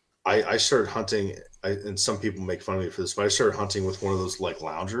 I started hunting, and some people make fun of me for this, but I started hunting with one of those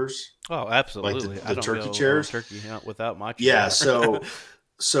loungers. Oh, absolutely! The turkey chairs. Turkey hunt without my chair. Yeah,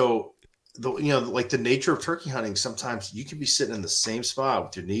 so like the nature of turkey hunting, sometimes you can be sitting in the same spot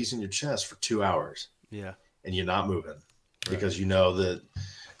with your knees in your chest for 2 hours. Yeah. And you're not moving because right. you know that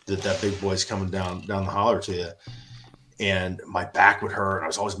big boy's coming down the holler to you. And my back would hurt. I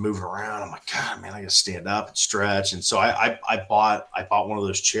was always moving around. I'm like, God, man, I got to stand up and stretch. And so I bought one of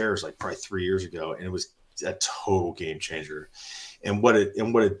those chairs like probably 3 years ago, and it was a total game changer. And what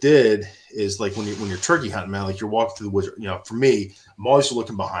it did is, like, when you're turkey hunting, man, like you're walking through the woods. For me, I'm always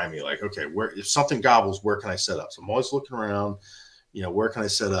looking behind me, like, okay, where, if something gobbles, where can I set up? So I'm always looking around. Where can I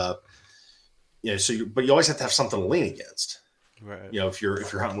set up? But you always have to have something to lean against. Right. If you're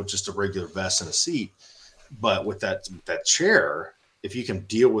hunting with just a regular vest and a seat. But with that chair, if you can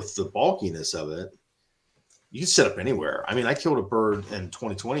deal with the bulkiness of it, you can set up anywhere. I mean, I killed a bird in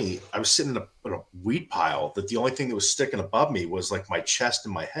 2020. I was sitting in a weed pile that the only thing that was sticking above me was like my chest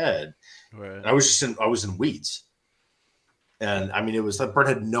and my head. Right. And I was in weeds. And I mean, that bird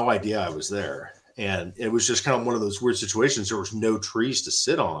had no idea I was there. And it was just kind of one of those weird situations. There was no trees to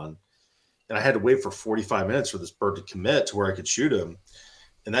sit on. And I had to wait for 45 minutes for this bird to commit to where I could shoot him.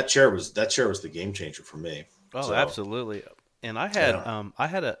 And that chair was the game changer for me. Oh, so, absolutely. And I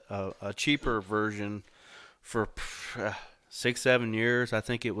had a cheaper version for 6-7 years. I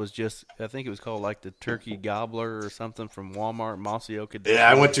think it was called like the Turkey Gobbler or something from Walmart, Mossy Oak Edition. Yeah,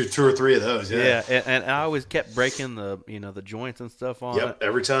 I went through 2 or 3 of those. Yeah, and I always kept breaking the joints and stuff on it.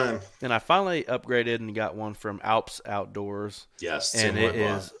 Every time. And I finally upgraded and got one from Alps Outdoors. Yes, and it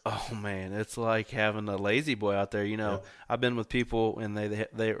is, oh man, it's like having a lazy boy out there. I've been with people and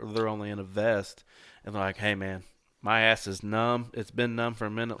they're only in a vest, and they're like, hey man, my ass is numb. It's been numb for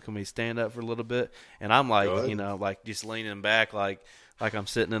a minute. Can we stand up for a little bit? And I'm like, like just leaning back, like I'm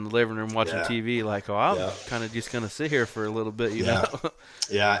sitting in the living room watching TV. Like, I'm kind of just gonna sit here for a little bit, you know?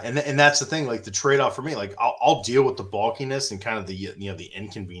 Yeah, and that's the thing. Like the trade-off for me, like I'll deal with the bulkiness and kind of the the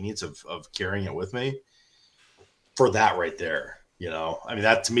inconvenience of carrying it with me for that right there. I mean,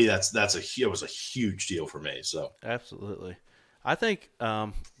 that to me, it was a huge deal for me. So absolutely, I think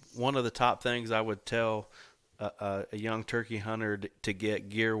one of the top things I would tell a young turkey hunter to get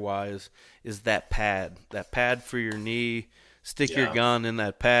gear wise is that pad for your knee. Stick your gun in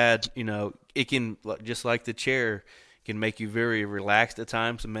that pad. It can, just like the chair, can make you very relaxed at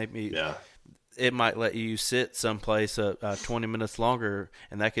times, and maybe it might let you sit someplace 20 minutes longer,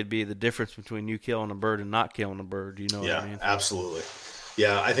 and that could be the difference between you killing a bird and not killing a bird. You know what I mean? Yeah, absolutely.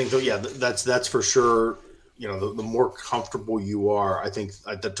 Yeah, I think that's for sure. The more comfortable you are, I think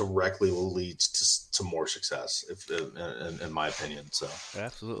that directly will lead to more success, in my opinion. So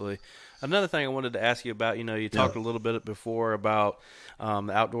absolutely. Another thing I wanted to ask you about, you talked a little bit before about the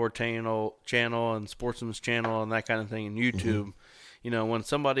Outdoor channel and Sportsman's channel and that kind of thing, and YouTube. Mm-hmm. When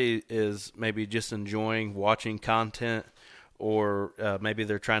somebody is maybe just enjoying watching content, or maybe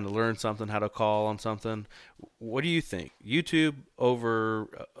they're trying to learn something, how to call on something, what do you think? YouTube over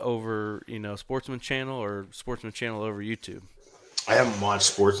Sportsman's channel, or Sportsman's channel over YouTube? I haven't watched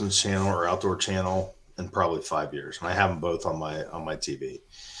Sportsman's channel or Outdoor channel in probably 5 years, and I have them both on my TV.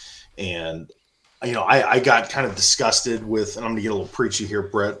 And I got kind of disgusted with, and I'm gonna get a little preachy here,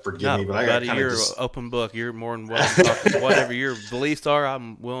 Brett, forgive me, but I got kind of open book. You're more than welcome. Whatever your beliefs are,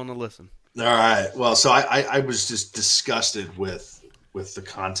 I'm willing to listen. All right. Well, so I was just disgusted with the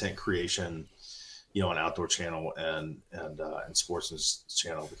content creation, on Outdoor channel and Sportsman's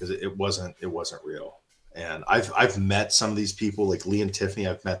channel, because it wasn't real. And I've met some of these people, like Lee and Tiffany.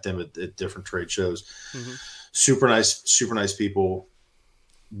 I've met them at different trade shows. Mm-hmm. Super nice people.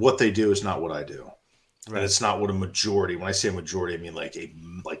 What they do is not what I do. Right. And it's not what a majority, when I say majority, I mean like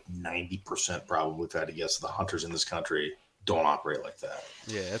 90% probably, if I had to guess, the hunters in this country don't operate like that.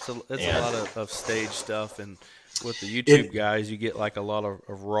 Yeah, it's a lot of stage stuff, and with the YouTube guys, you get like a lot of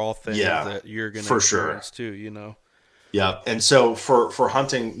raw things that you're going to experience too, Yeah, and so for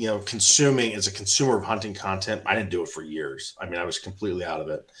hunting, consuming, as a consumer of hunting content, I didn't do it for years. I mean, I was completely out of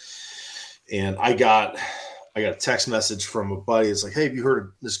it. And I got a text message from a buddy. It's like, hey, have you heard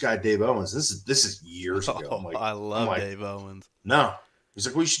of this guy, Dave Owens? This is years ago. I'm like, I love Dave Owens. No. He's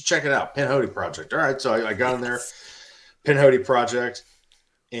like, well, you should check it out. Pinhoti Project. All right. So I got in there, Pinhoti Project,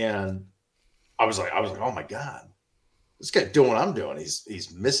 and I was like, oh my God, this guy doing what I'm doing.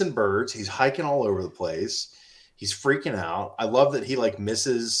 He's missing birds. He's hiking all over the place. He's freaking out. I love that he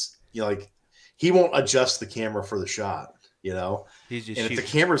misses, he won't adjust the camera for the shot. He's just if the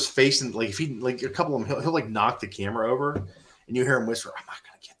camera's facing, if he, a couple of them, he'll knock the camera over, and you hear him whisper, I'm not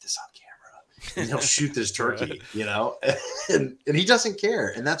going to get this on camera. And he'll shoot this turkey, and he doesn't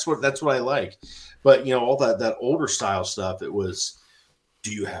care. And that's what I like. But, all that older style stuff, it was,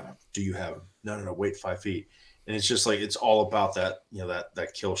 do you have him? Do you have him? No, wait 5 feet. And it's just like, it's all about that,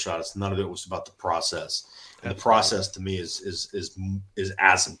 that kill shot. It's none of it was about the process. And Absolutely. the process to me is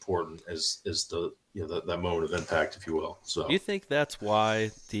as important as the, that moment of impact, if you will. So Do you think that's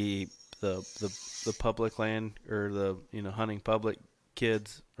why the public land or the hunting public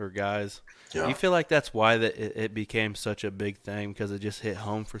kids or guys? yeah. Do you feel like that's why that it became such a big thing because it just hit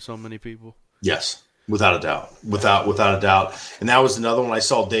home for so many people? Yes, without a doubt, without a doubt. And that was another one. I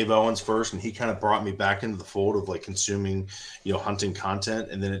saw Dave Owens first, and he kind of brought me back into the fold of like consuming, hunting content,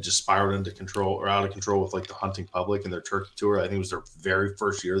 and then it just spiraled into control or out of control with like the hunting public and their turkey tour. I think it was their very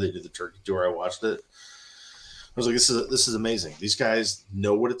first year they did the turkey tour. I watched it. I was like, this is amazing. These guys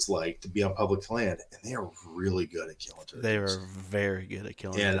know what it's like to be on public land, and they are really good at killing turkeys. They are very good at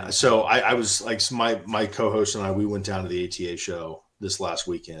killing. And turkeys. so I was like, my co-host and I, we went down to the ATA show this last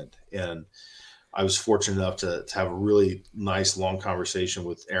weekend, and I was fortunate enough to have a really nice long conversation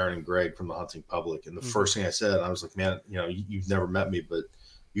with Aaron and Greg from the hunting public. And the first thing I said, I was like, man, you've never met me, but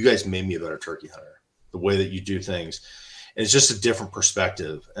you guys made me a better turkey hunter. The way that you do things. And it's just a different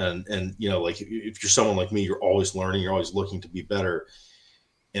perspective. And like if you're someone like me, you're always learning, you're always looking to be better.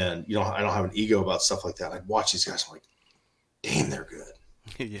 And, I don't have an ego about stuff like that. I watch these guys, I'm like, damn, they're good.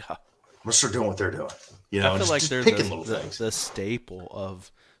 Yeah. I'm gonna start doing what they're doing. I feel like they're picking little things. The staple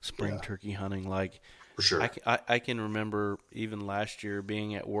of spring turkey hunting. Like, for sure. I can remember even last year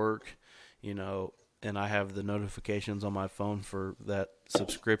being at work, and I have the notifications on my phone for that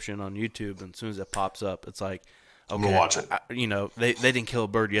subscription on YouTube. And as soon as it pops up, it's like, okay, I'm gonna watch it. They didn't kill a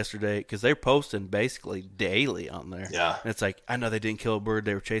bird yesterday because they're posting basically daily on there. Yeah. And it's like, I know they didn't kill a bird.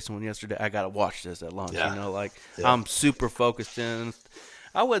 They were chasing one yesterday. I got to watch this at lunch. Yeah. I'm super focused in.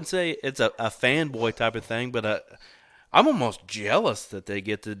 I wouldn't say it's a fanboy type of thing, but I'm almost jealous that you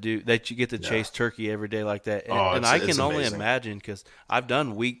get to chase turkey every day like that. And I can only imagine, because I've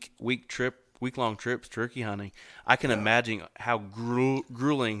done week-long trips turkey hunting. I can imagine how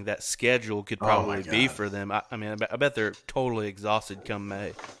grueling that schedule could probably be for them. I bet they're totally exhausted come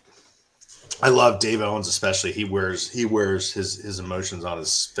May. I love Dave Owens, especially. He wears his emotions on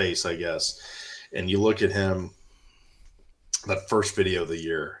his face, I guess. And you look at him, that first video of the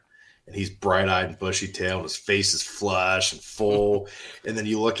year, and he's bright-eyed and bushy-tailed. His face is flush and full. And then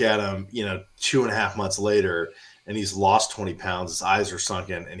you look at him, 2.5 months later, and he's lost 20 pounds. His eyes are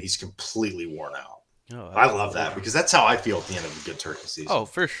sunken, and he's completely worn out. Oh, I love that, because that's how I feel at the end of a good turkey season. Oh,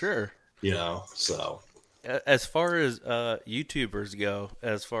 for sure. So. As far as YouTubers go,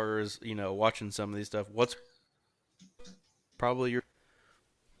 as far as, watching some of these stuff, what's probably your...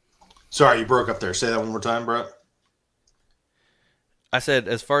 Sorry, you broke up there. Say that one more time, Brett. I said,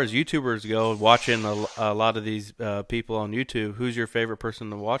 as far as YouTubers go, watching a lot of these people on YouTube, who's your favorite person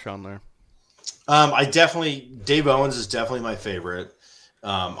to watch on there? Dave Owens is definitely my favorite.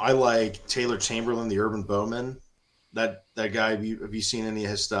 I like Taylor Chamberlain, the Urban Bowman. That guy, have you seen any of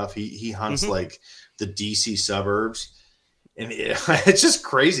his stuff? He hunts like the DC suburbs, and it's just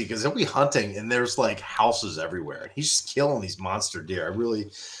crazy because he'll be hunting and there's like houses everywhere. He's just killing these monster deer.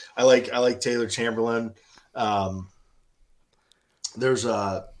 I like Taylor Chamberlain. There's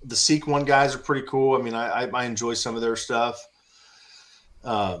the Seek One guys are pretty cool. I mean, I enjoy some of their stuff.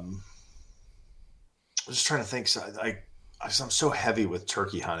 I'm just trying to think. I'm so heavy with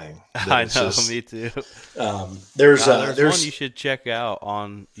turkey hunting. I know, me too. There's one you should check out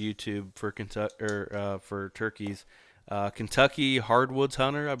on YouTube for for turkeys. Kentucky Hardwoods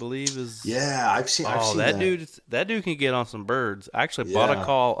Hunter, I believe is. Yeah, I've seen that dude. That dude can get on some birds. I actually bought a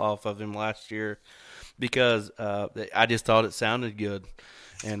call off of him last year because I just thought it sounded good,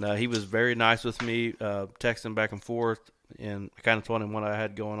 and he was very nice with me, texting back and forth. And I kind of told him what I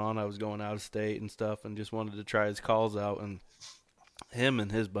had going on. I was going out of state and stuff, and just wanted to try his calls out. And him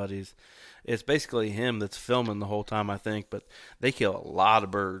and his buddies, it's basically him that's filming the whole time, I think. But they kill a lot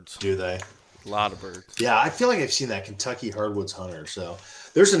of birds. Do they? A lot of birds. Yeah, I feel like I've seen that Kentucky Hardwoods Hunter. So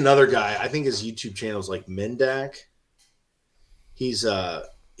there's another guy. I think his YouTube channel is like Mendak. He's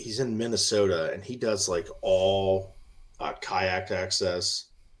in Minnesota, and he does like all kayak access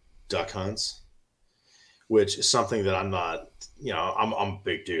duck hunts, which is something that I'm not, I'm a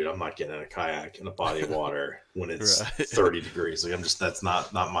big dude. I'm not getting in a kayak in a body of water when it's 30 degrees. Like that's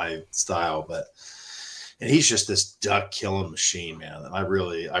not my style, and he's just this duck killing machine, man. And I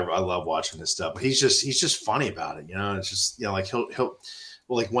love watching his stuff, but he's just funny about it. It's just, like he'll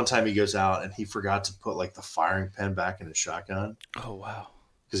like one time he goes out and he forgot to put like the firing pin back in his shotgun. Oh, wow.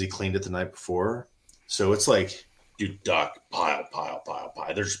 Because he cleaned it the night before. So it's like, dude, duck, pile.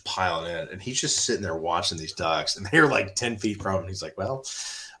 They're just piling in. And he's just sitting there watching these ducks. And they're like 10 feet from him. And he's like, well,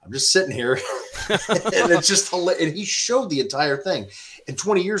 I'm just sitting here. And it's just hilarious. And he showed the entire thing. And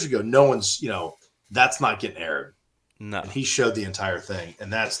 20 years ago, no one's, that's not getting aired. No. And he showed the entire thing,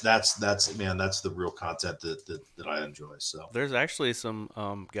 and that's man, that's the real content that I enjoy. So There's actually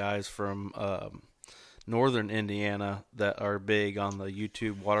some guys from northern Indiana that are big on the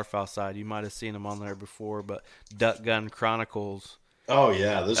YouTube waterfowl side. You might have seen them on there before, but Duck Gun Chronicles. oh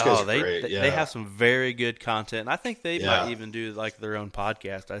yeah, those guys are they great. Yeah, they have some very good content. I think they yeah, might even do like their own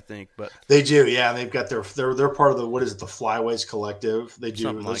podcast. I think, but they do. Yeah, they've got they're part of the, what is it, the Flyways Collective. They do,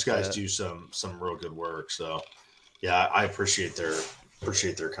 something those like guys that. do some real good work. So yeah, I appreciate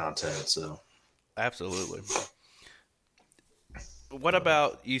their content. So Absolutely. What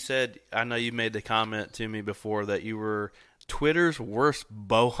about, you said, I know you made the comment to me before that you were Twitter's worst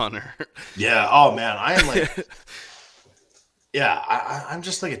bow hunter. yeah, oh man, I am like, yeah, I'm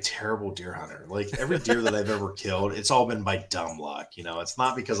just like a terrible deer hunter. Like every deer that I've ever killed, it's all been by dumb luck. You know, it's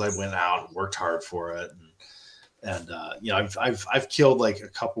not because I went out and worked hard for it. And you know, I've killed like a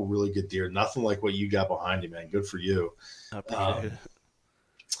couple really good deer. Nothing like what you got behind you, man. Good for you. I appreciate it.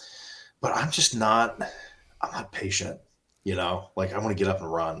 But I'm not patient. You know, like I want to get up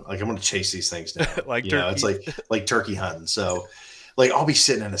and run. Like I want to chase these things down. Like you know, turkey. it's like turkey hunting. So like I'll be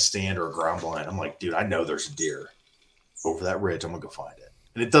sitting in a stand or a ground blind. I'm like, dude, I know there's a deer over that ridge. I'm gonna go find it.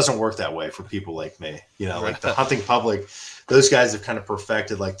 And it doesn't work that way for people like me. You know, like the hunting public, those guys have kind of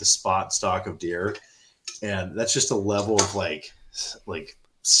perfected like the spot stock of deer. And that's just a level of like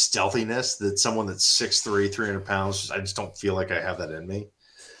stealthiness that someone that's 6'3", 300 pounds, I just don't feel like I have that in me.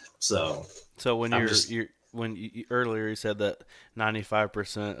 So when I'm you're, just, when you, earlier you said that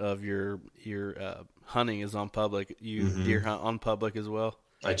 95% of your hunting is on public, you deer hunt on public as well.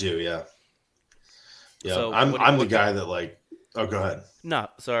 I do, yeah. Yeah, So I'm the guy that like. Oh, go ahead. No,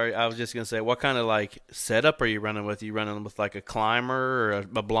 sorry. I was just gonna say, what kind of like setup are you running with? Are you running with like a climber or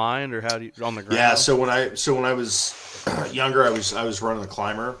a blind, or how do you on the ground? Yeah, so when I was younger, I was running a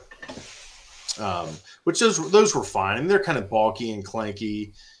climber, which those were fine. I mean, they're kind of bulky and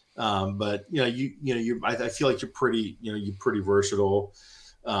clanky, but I feel like you're pretty versatile.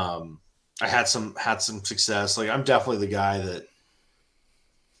 I had some success. Like I'm definitely the guy that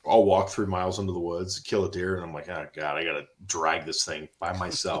I'll walk 3 miles into the woods, kill a deer, and I'm like, oh god, I gotta drag this thing by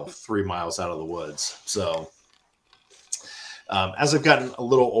myself 3 miles out of the woods. So as I've gotten a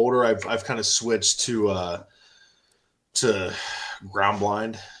little older, I've kind of switched to ground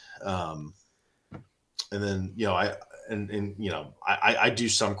blind, and then I do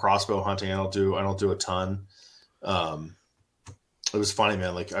some crossbow hunting. I don't do a ton. It was funny,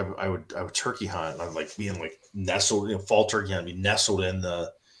 man. Like I would turkey hunt, and I'm like being like nestled, fall turkey hunt, be nestled in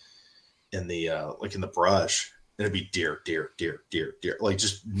the brush, and it'd be deer, like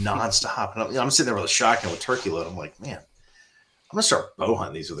just nonstop. And I'm sitting there with a shotgun with turkey load. I'm like, man, I'm gonna start bow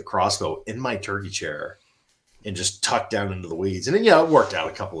hunting these with a crossbow in my turkey chair and just tuck down into the weeds. And then, it worked out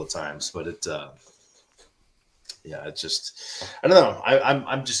a couple of times, but it just, I don't know.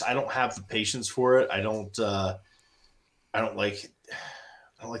 I don't have the patience for it. I don't like.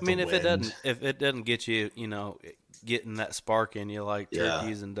 I mean, if it doesn't get you, getting that spark in you, like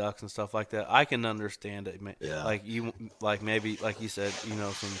turkeys and ducks and stuff like that, I can understand it. Yeah. Like maybe like you said,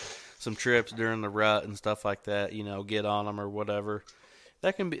 some trips during the rut and stuff like that. Get on them or whatever.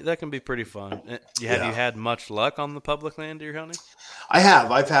 That can be pretty fun. Have you had much luck on the public land deer hunting? I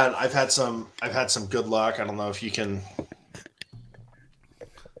have. I've had some good luck. I don't know if you can.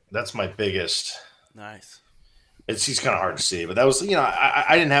 That's my biggest. Nice. He's kind of hard to see, but that was,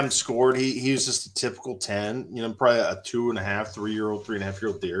 I didn't have him scored. He was just a typical 10, probably a 2.5,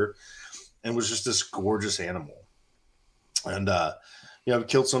 3.5-year-old deer, and was just this gorgeous animal. And, we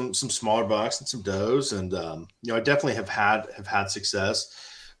killed some smaller bucks and some does. And, I definitely have had success,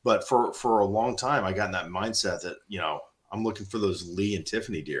 but for a long time, I got in that mindset that, I'm looking for those Lee and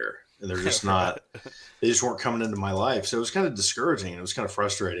Tiffany deer, and they're just not, they just weren't coming into my life. So it was kind of discouraging. It was kind of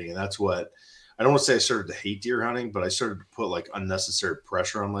frustrating. And that's what, I don't want to say I started to hate deer hunting, but I started to put like unnecessary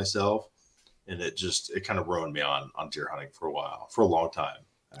pressure on myself, and it kind of ruined me on deer hunting for a long time.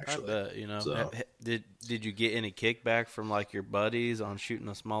 Actually, I bet, So. Did you get any kickback from like your buddies on shooting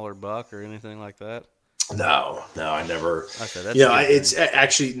a smaller buck or anything like that? No, I never. Okay, that's it's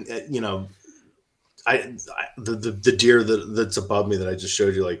actually, the deer that's above me that I just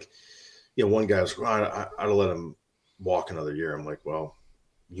showed you, like, one guy was, I'd let him walk another year. I'm like, well,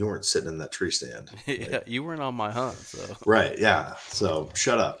 you weren't sitting in that tree stand. Yeah, you weren't on my hunt, so. Right, yeah. So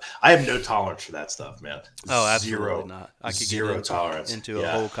shut up. I have no tolerance for that stuff, man. Oh, absolutely not. I could zero get tolerance into a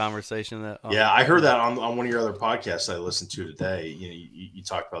whole conversation that. Yeah, I heard that on one of your other podcasts I listened to today. You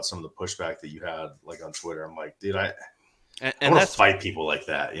talked about some of the pushback that you had, like on Twitter. I'm like, dude, I want to fight people like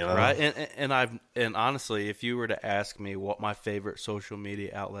that, right? And honestly, if you were to ask me what my favorite social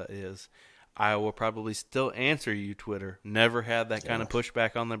media outlet is, I will probably still answer you, Twitter. Never had that kind of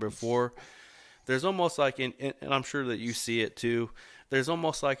pushback on there before. There's almost like, and I'm sure that you see it too, there's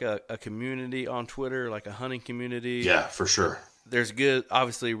almost like a community on Twitter, like a hunting community. Yeah, for sure. There's good,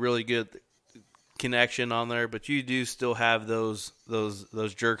 obviously really good connection on there, but you do still have those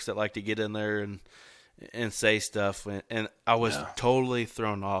jerks that like to get in there and say stuff. And I was totally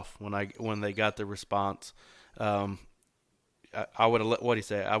thrown off when they got the response. I would have let, what do you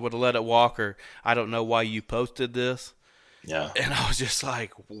say? I would have let it walk, or I don't know why you posted this. Yeah. And I was just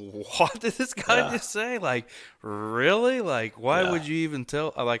like, what did this guy just say? Like, really? Like, why would you even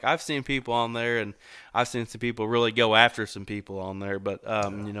tell? Like, I've seen people on there, and I've seen some people really go after some people on there. But,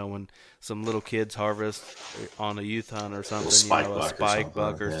 you know, when some little kids harvest on a youth hunt or something, a spike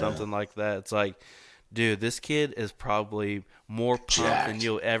buck or something like that, it's like, dude, this kid is probably more pumped than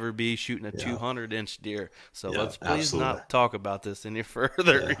you'll ever be shooting a 200-inch deer. So let's please not talk about this any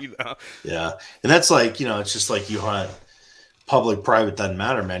further, you know? Yeah. And that's like, you know, it's just like you hunt. Public, private, doesn't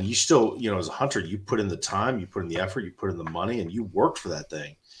matter, man. You still, you know, as a hunter, you put in the time, you put in the effort, you put in the money, and you worked for that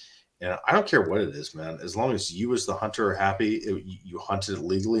thing. And I don't care what it is, man. As long as you as the hunter are happy, you hunted it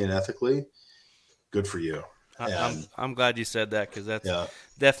legally and ethically, good for you. I'm glad you said that, because that's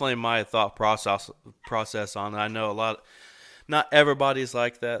definitely my thought process on it. I know not everybody's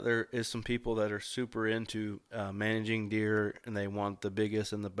like that. There is some people that are super into managing deer, and they want the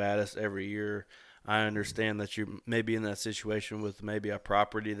biggest and the baddest every year. I understand that you're maybe in that situation with maybe a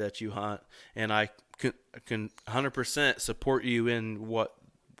property that you hunt, and I can 100% support you in what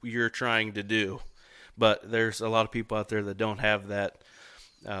you're trying to do. But there's a lot of people out there that don't have that,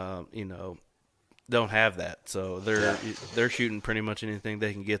 don't have that. So they're shooting pretty much anything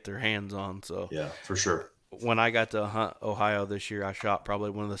they can get their hands on. So yeah, for sure. When I got to hunt Ohio this year, I shot probably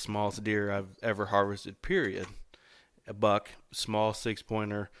one of the smallest deer I've ever harvested, period. A buck, small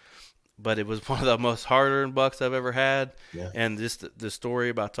 6-pointer. But it was one of the most hard-earned bucks I've ever had. Yeah. And just the story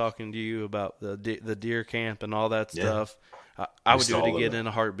about talking to you about the deer camp and all that stuff, I would do it again in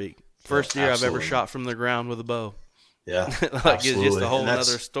a heartbeat. First deer I've ever shot from the ground with a bow. Yeah, like it's just a whole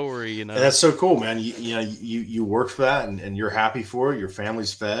other story, you know. And that's so cool, man. You worked for that, and you're happy for it. Your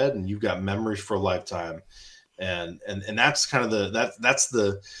family's fed, and you've got memories for a lifetime. And that's kind of that's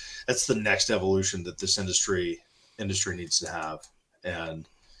the next evolution that this industry needs to have. And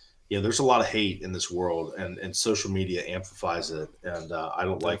there's a lot of hate in this world, and social media amplifies it. And I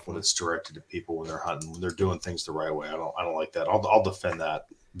don't like when it's directed at people when they're hunting, when they're doing things the right way. I don't like that. I'll defend that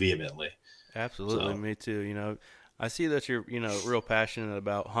vehemently. Absolutely, me too. You know, I see that you're real passionate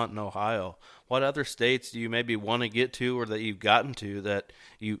about hunting Ohio. What other states do you maybe want to get to, or that you've gotten to, that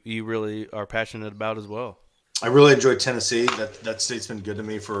you really are passionate about as well? I really enjoy Tennessee. That state's been good to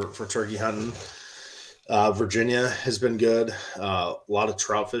me for turkey hunting. Virginia has been good. A lot of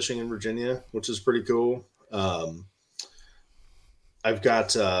trout fishing in Virginia, which is pretty cool. I've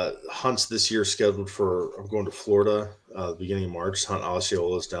got hunts this year scheduled I'm going to Florida the beginning of March. Hunt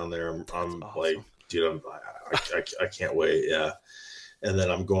Osceolas down there. I'm awesome. Like, dude, I can't wait. Yeah. And then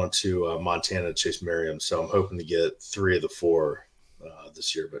I'm going to Montana to chase Merriam. So I'm hoping to get 3 of the 4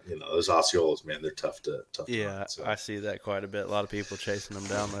 this year. But those Osceolas, man, they're tough to hunt, so. I see that quite a bit. A lot of people chasing them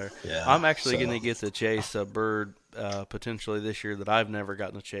down there. Yeah, I'm actually going to get to chase a bird potentially this year that I've never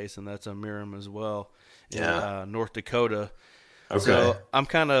gotten to chase, and that's a Merriam as well in North Dakota. Okay. So I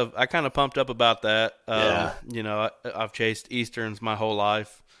kind of pumped up about that. I've chased Easterns my whole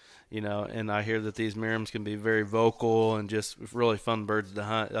life, and I hear that these Merriams can be very vocal and just really fun birds to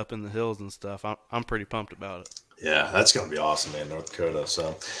hunt up in the hills and stuff. I'm pretty pumped about it. Yeah, that's going to be awesome, man, North Dakota.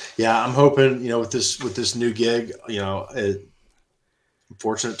 So, yeah, I'm hoping, with this new gig,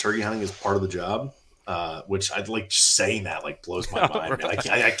 unfortunate turkey hunting is part of the job, which I'd like saying that blows my mind. Right.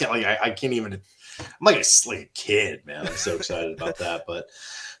 Man. I can't even. I'm like a kid, man. I'm so excited about that. But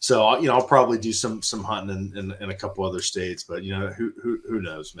so I'll probably do some hunting in a couple other states. But who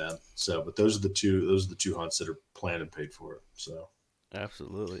knows, man. So, but those are the two hunts that are planned and paid for. So.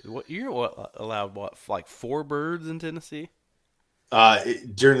 Absolutely. You're allowed 4 birds in Tennessee?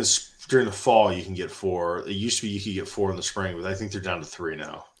 During the fall you can get 4. It used to be you could get 4 in the spring, but I think they're down to 3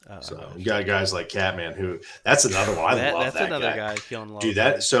 now. So you got guys like Catman, who that's another one. I love that guy. That's another guy killing Dude,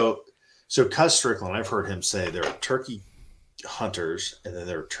 that so Cuz Strickland, I've heard him say there are turkey hunters and then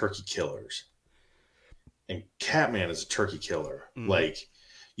there are turkey killers. And Catman is a turkey killer. Mm-hmm.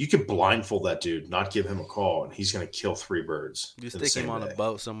 You could blindfold that dude, not give him a call, and he's going to kill 3 birds. You stick him on a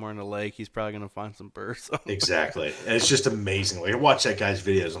boat somewhere in the lake, he's probably going to find some birds. Exactly. And it's just amazing. I watch that guy's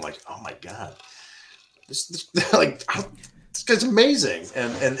videos, I'm like, oh my God. This guy's amazing.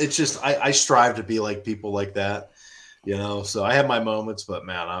 And it's just, I strive to be like people like that, So I have my moments, but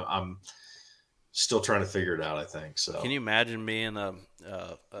man, Still trying to figure it out, I think. So Can you imagine being a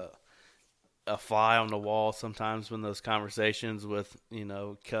fly on the wall sometimes when those conversations with,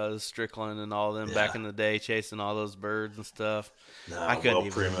 Cuz Strickland and all them back in the day chasing all those birds and stuff? No, I couldn't Will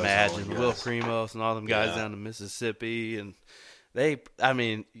even Primos, imagine Will Primos and all them guys down in Mississippi. And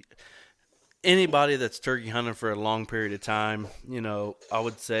anybody that's turkey hunting for a long period of time, I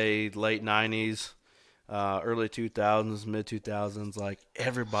would say late 90s, early 2000s, mid 2000s, like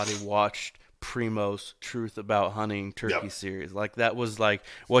everybody watched Primo's Truth About Hunting turkey series. Like that was like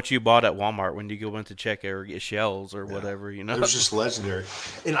what you bought at Walmart when you go in to check or get shells or whatever, It was just legendary.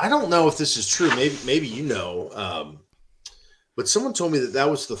 And I don't know if this is true. Maybe but someone told me that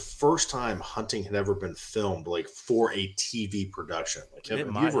was the first time hunting had ever been filmed, like for a TV production. Like it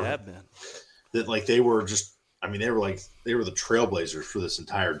might have been. That like they were just. I mean, they were the trailblazers for this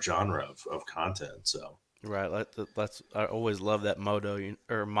entire genre of content. So. Right, that's I always love that motto.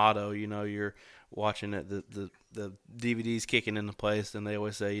 You're watching it, the DVD's kicking into place, and they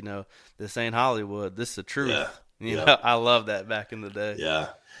always say, this ain't Hollywood, this is the truth. Yeah. I love that back in the day. Yeah,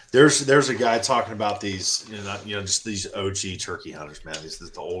 there's a guy talking about these, just these OG turkey hunters, man. This is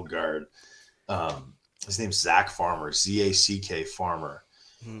the old guard. His name's Zach Farmer, Zack Farmer,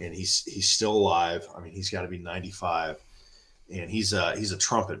 and he's still alive. I mean, he's got to be 95. And he's a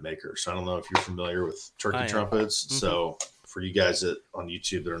trumpet maker. So I don't know if you're familiar with turkey trumpets. Mm-hmm. So for you guys that on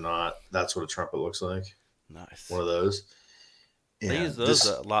YouTube that are not, that's what a trumpet looks like. Nice. One of those. They use those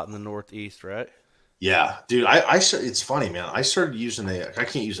a lot in the Northeast, right? Yeah, dude. It's funny, man. I started using I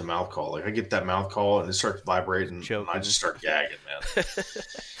can't use a mouth call. Like I get that mouth call and it starts vibrating, and I just start gagging, man.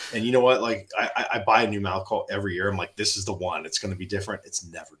 And you know what? Like I buy a new mouth call every year. I'm like, this is the one. It's going to be different. It's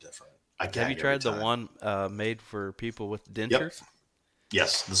never different. Have you tried the one made for people with dentures? Yep.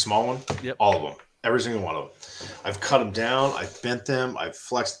 Yes, the small one. Yep. All of them. Every single one of them. I've cut them down. I've bent them. I've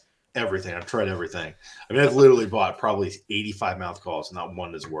flexed everything. I've tried everything. I mean, I've literally bought probably 85 mouth calls. Not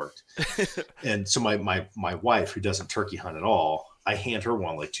one has worked. And so my wife, who doesn't turkey hunt at all, I hand her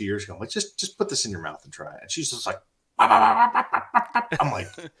one like 2 years ago. I'm like, just put this in your mouth and try it. And she's just like, I'm like,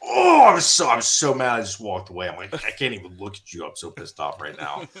 oh, I was so mad. I just walked away. I'm like, I can't even look at you. I'm so pissed off right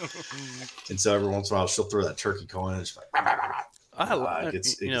now. And so every once in a while, she'll throw that turkey call in. And she's like,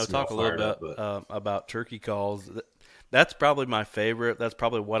 talk a little bit about turkey calls. That's probably my favorite. That's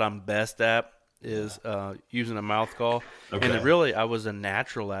probably what I'm best at is using a mouth call. Okay. And I was a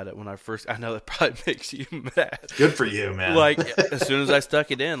natural at it when I first. I know that probably makes you mad. Good for you, man. Like as soon as I stuck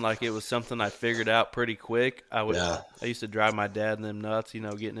it in, like it was something I figured out pretty quick. I used to drive my dad and them nuts,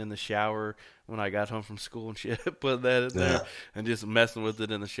 getting in the shower when I got home from school and shit, put that in there and just messing with it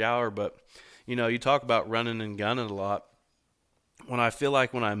in the shower. But you talk about running and gunning a lot. When I feel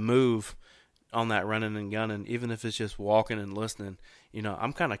like when I move on that running and gunning, even if it's just walking and listening,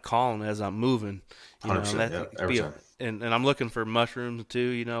 I'm kind of calling as I'm moving. And I'm looking for mushrooms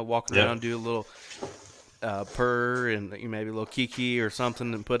too. Walking around, do a little purr and maybe a little kiki or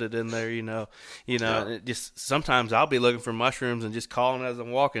something, and put it in there. It just sometimes I'll be looking for mushrooms and just calling as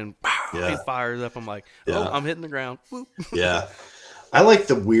I'm walking. He fires up. I'm like, oh, I'm hitting the ground. Whoop. Yeah, I like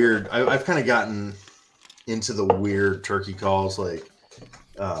the weird. I've kind of gotten into the weird turkey calls. Like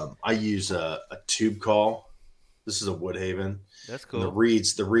I use a tube call. This is a Woodhaven. That's cool. And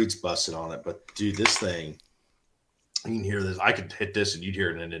the reeds busted on it, but dude, this thing, you can hear this. I could hit this and you'd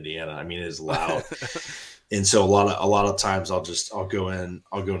hear it in Indiana. I mean, it is loud. And so a lot of times I'll go into.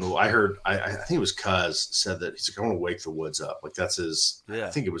 I think it was Cuz said that he's like, I want to wake the woods up. Like that's his. Yeah.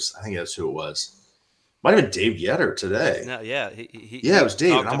 I think that's who it was. Might have been Dave Yetter today. No, yeah, it was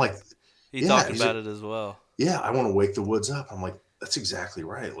Dave. And I'm like, he talked about it as well. Yeah, I want to wake the woods up. I'm like, that's exactly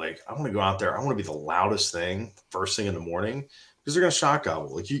right. Like I want to go out there. I want to be the loudest thing first thing in the morning because they're gonna shot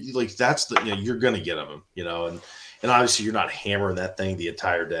gobble. Like that's the you're gonna get them. And obviously you're not hammering that thing the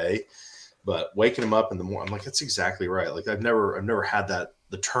entire day, but waking them up in the morning, I'm like, that's exactly right. Like I've never had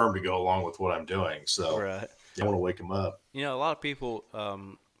the term to go along with what I'm doing. So right. I want to wake them up. A lot of people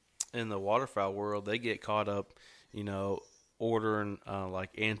in the waterfowl world, they get caught up, ordering like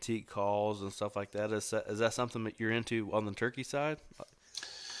antique calls and stuff like that. Is that something that you're into on the turkey side?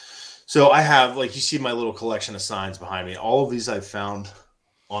 So I have, like, you see my little collection of signs behind me. All of these I've found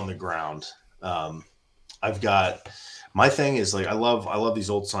on the ground. I've got, my thing is like, I love these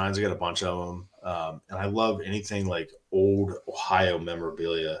old signs. I got a bunch of them. And I love anything like old Ohio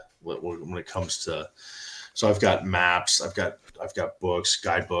memorabilia when it comes to, so I've got maps, I've got books,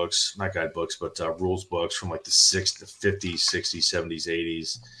 guidebooks, not guidebooks, but rules books from like the 50s, 60s, 70s,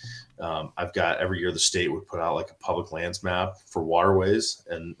 80s. I've got, every year the state would put out like a public lands map for waterways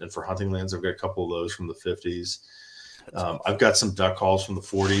and for hunting lands. I've got a couple of those from the 50s. I've got some duck calls from the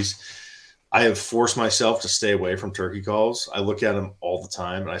 40s. I have forced myself to stay away from turkey calls. I look at them all the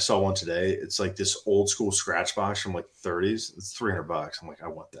time, and I saw one today. It's like this old school scratch box from like 30s. It's $300. I'm like, I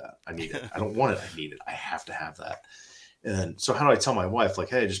want that. I need it. I don't want it. I need it. I have to have that. And so how do I tell my wife, like,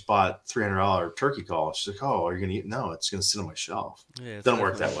 hey, I just bought $300 turkey call? She's like, oh, are you going to eat? No, it's going to sit on my shelf. Yeah, it doesn't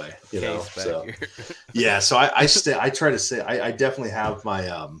work that way, you know? So, yeah. So I try to say, I definitely have my,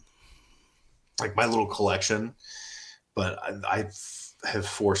 like my little collection, but I have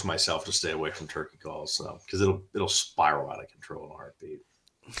forced myself to stay away from turkey calls. So, cause it'll spiral out of control in a heartbeat.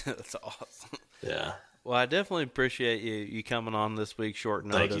 That's awesome. Yeah. Well, I definitely appreciate you coming on this week, short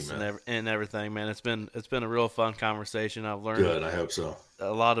notice. Thank you, and everything, man. It's been a real fun conversation. I've learned good. I hope so.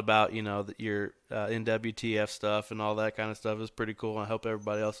 A lot about your NWTF stuff and all that kind of stuff. Is pretty cool. I hope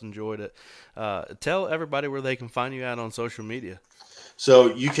everybody else enjoyed it. Tell everybody where they can find you out on social media.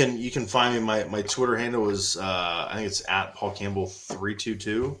 So you can find me. My Twitter handle is I think it's at Paul Campbell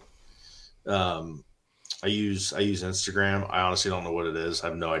 322. I use Instagram. I honestly don't know what it is. I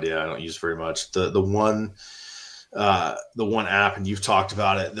have no idea. I don't use very much. The one app, and you've talked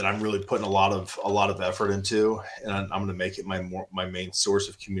about it, that I'm really putting a lot of effort into, and I'm going to make it my main source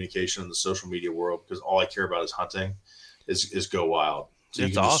of communication in the social media world, because all I care about is hunting, is Go Wild. So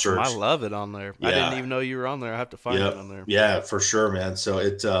it's awesome. I love it on there. Yeah. I didn't even know you were on there. I have to find it on there. Yeah, for sure, man. So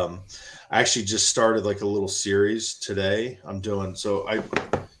it I actually just started like a little series today. I'm doing so.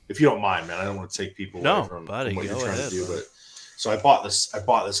 If you don't mind, man, I don't want to take people away from what you're trying to do. But so I bought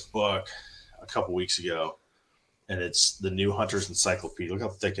this book a couple weeks ago, and it's the New Hunter's Encyclopedia. Look how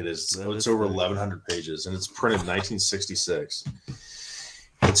thick it is. It's over 1,100 pages, and it's printed in 1966.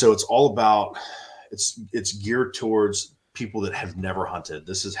 And so it's all about it's geared towards people that have never hunted.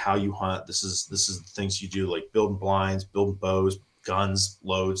 This is how you hunt. This is the things you do, like building blinds, building bows, guns,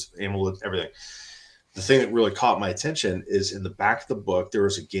 loads, ammo loads, everything. The thing that really caught my attention is in the back of the book, there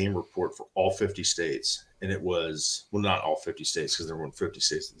was a game report for all 50 states. And it was, well, not all 50 states, because there weren't 50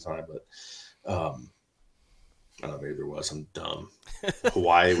 states at the time, but I don't know, maybe there was. I'm dumb.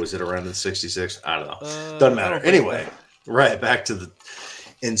 Hawaii, was it around in 66? I don't know. Doesn't matter. Anyway, right, back to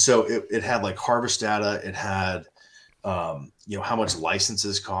and so it had like harvest data. It had, how much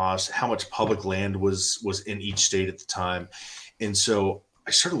licenses cost, how much public land was in each state at the time. And so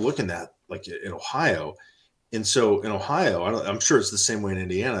I started looking at, like, in Ohio. And so in Ohio, I'm sure it's the same way in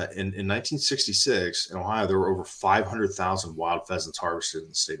Indiana. In 1966, in Ohio, there were over 500,000 wild pheasants harvested in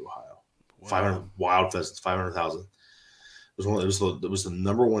the state of Ohio. Wow. 500 wild pheasants, 500,000. It was the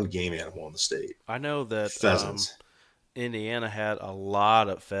number one game animal in the state. I know that pheasants. Indiana had a lot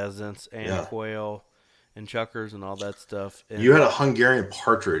of pheasants and quail and chuckers and all that stuff. And you had a Hungarian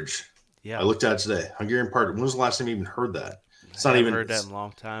partridge. Yeah, I looked at it today. Hungarian partridge. When was the last time you even heard that? It's not even heard that in a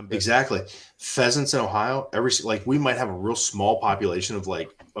long time. But exactly. Pheasants in Ohio, we might have a real small population of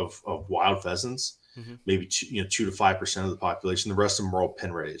wild pheasants, maybe 2 to 5% of the population. The rest of them are all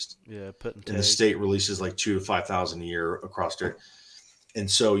pen raised. Yeah, and the state releases like 2,000 to 5,000 a year across there.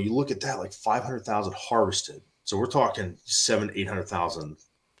 And so you look at that, like 500,000 harvested. So we're talking 700,000 to 800,000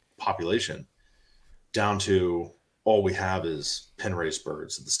 population, down to all we have is pen raised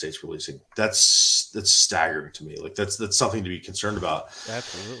birds that the state's releasing. That's staggering to me. Like that's something to be concerned about.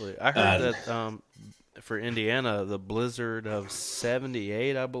 Absolutely. I heard that for Indiana, the blizzard of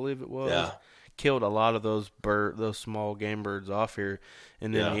 78, I believe it was, killed a lot of those small game birds off here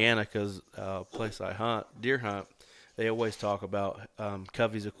in Indiana, because place I hunt, deer hunt, they always talk about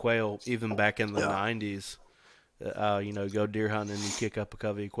coveys of quail, even back in the 90s. Go deer hunting and you kick up a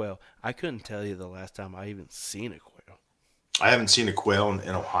covey of quail. I couldn't tell you the last time I even seen a quail. I haven't seen a quail in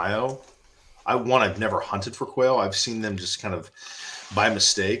Ohio. I've never hunted for quail. I've seen them just kind of by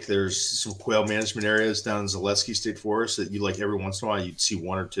mistake. There's some quail management areas down in Zaleski State Forest that you, like, every once in a while you'd see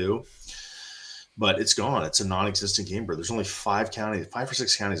one or two, but it's gone. It's a non-existent game bird. There's only 5 or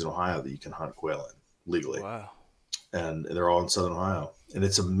 6 counties in Ohio that you can hunt quail in legally. Wow. And they're all in Southern Ohio. And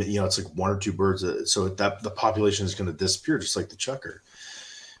it's it's like 1 or 2 birds. So that the population is going to disappear, just like the chukar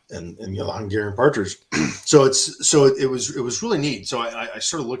and the Hungarian partridge. so it was really neat. So I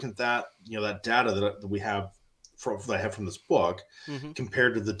started looking at that, that data that we have that I have from this book,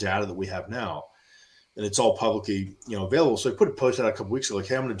 compared to the data that we have now. And it's all publicly, available. So I put a post out a couple weeks ago, like,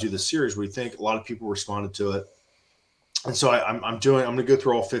 hey, I'm going to do this series. What do you think? A lot of people responded to it. And so I'm going to go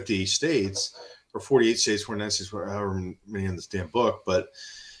through all 50 states, or 48 states, 49 states, however many in this damn book.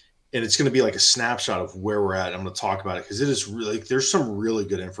 And it's going to be like a snapshot of where we're at. I'm going to talk about it, because it is really, there's some really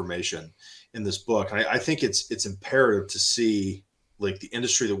good information in this book. And I think it's imperative to see, like, the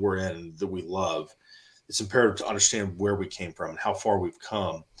industry that we're in, that we love. It's imperative to understand where we came from and how far we've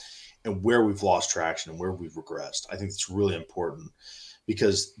come, and where we've lost traction and where we've regressed. I think it's really important.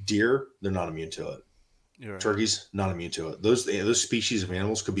 because deer, they're not immune to it. You're right. Turkeys, not immune to it. Those species of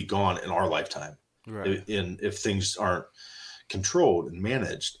animals could be gone in our lifetime, Right. if things aren't controlled and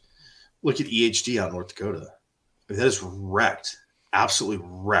managed. Look at EHD out in North Dakota. I mean, that has absolutely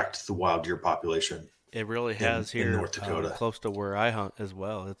wrecked the wild deer population It really has in here North Dakota. close to where I hunt as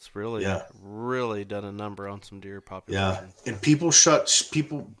well. It's really, Yeah. really done a number on some deer Yeah, population. and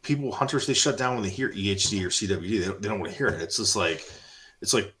hunters, they shut down when they hear EHD or CWD. They don't want to hear it. It's just like,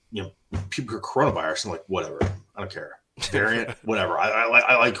 people hear coronavirus and like, whatever, I don't care. Variant, whatever.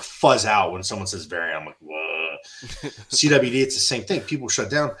 I like fuzz out when someone says variant. I'm like, whoa. CWD, it's the same thing. People shut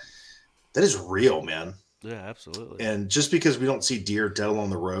down. That is real, man. Yeah, absolutely. And just because we don't see deer dead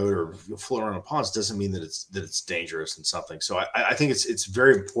along the road or float around in ponds doesn't mean that it's dangerous and something. So I think it's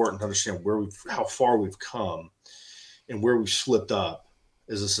very important to understand how far we've come and where we've slipped up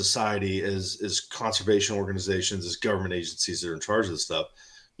as a society, as conservation organizations, as government agencies that are in charge of this stuff,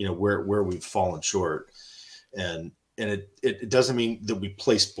 where we've fallen short. And it doesn't mean that we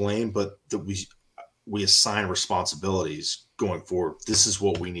place blame, but that we assign responsibilities going forward. This is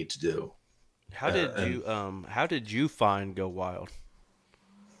what we need to do. How did you find Go Wild?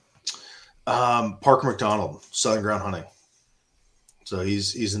 Parker McDonald, Southern Ground Hunting. So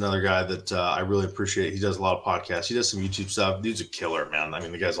he's another guy that I really appreciate. He does a lot of podcasts. He does some YouTube stuff. Dude's a killer, man. I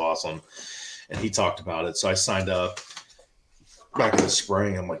mean, the guy's awesome. And he talked about it. So I signed up back in the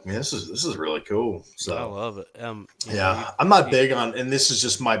spring. I'm like, man, this is really cool. So I love it. I'm not big on, and this is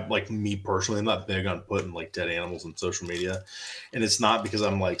just me personally, I'm not big on putting like dead animals on social media. And it's not because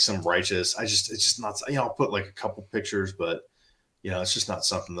I'm like some righteous, it's just not, I'll put like a couple pictures, but it's just not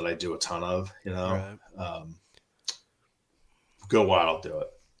something that I do a ton of, Right. Go Wild, I'll do it.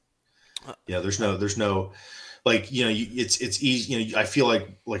 There's no, like, it's easy. I feel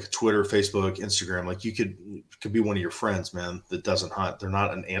like Twitter, Facebook, Instagram, like you could be one of your friends, man, that doesn't hunt. They're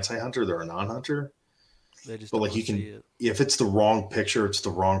not an anti-hunter. They're a non-hunter. They just But like you can, if it's the wrong picture, it's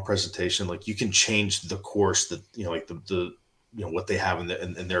the wrong presentation. Like you can change the course that, like the what they have in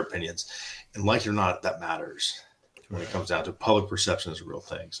their opinions, and like it or not, that matters when it comes down to public perception is a real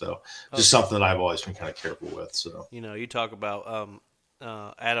thing. So just something that I've always been kind of careful with. So, you talk about,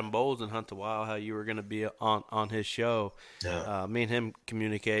 Adam Bowles and Hunt the Wild, how you were going to be on his show. Yeah. Me and him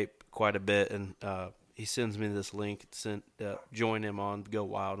communicate quite a bit, and he sends me this link, join him on Go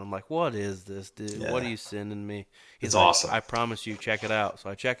Wild. I'm like, what is this, dude? Yeah. What are you sending me? He's It's like, awesome. I promise you, check it out. So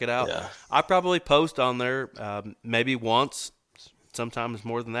I check it out. Yeah. I probably post on there maybe once, sometimes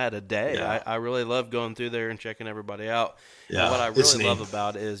more than that, a day. Yeah. I really love going through there and checking everybody out. Yeah, And what I it's really neat. love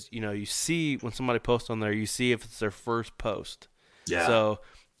about it is, you see when somebody posts on there, you see if it's their first post. Yeah. So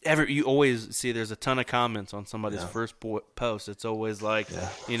you always see there's a ton of comments on somebody's first post. It's always like,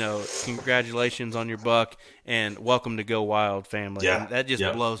 congratulations on your buck and welcome to Go Wild family. Yeah. And that just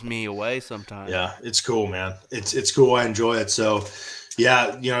blows me away sometimes. Yeah, it's cool, man. It's cool. I enjoy it. So,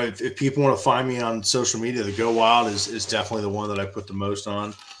 yeah, if people want to find me on social media, the Go Wild is definitely the one that I put the most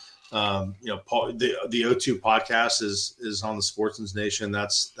on. Paul, the O2 podcast is on the Sportsman's Nation.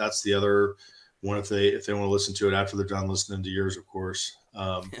 That's the other one if they want to listen to it after they're done listening to yours, of course.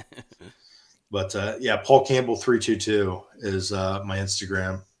 But Paul Campbell 322 is my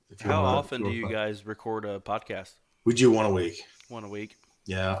Instagram. How often do you guys record a podcast? We do one a week. One a week.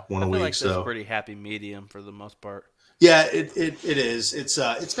 Yeah, one I a feel week. like So that's a pretty happy medium for the most part. yeah, it is.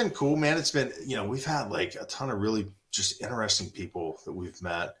 It's been cool, man. It's been we've had like a ton of really just interesting people that we've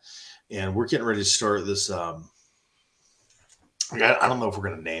met, and we're getting ready to start this. I don't know if we're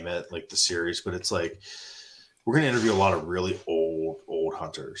going to name it like the series, but it's like we're going to interview a lot of really old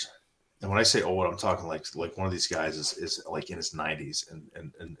hunters. And when I say old, I'm talking like one of these guys is like in his 90s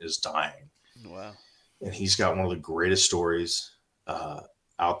and is dying. Wow. And he's got one of the greatest stories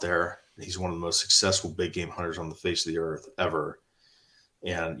out there. He's one of the most successful big game hunters on the face of the earth ever.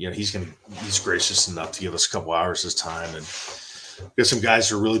 And he's gracious enough to give us a couple hours of his time. And we got some guys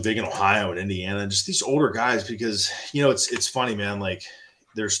who are really big in Ohio and Indiana, and just these older guys, because it's funny, man. Like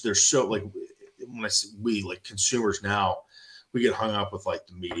there's so, like, when I say we, like consumers now, we get hung up with like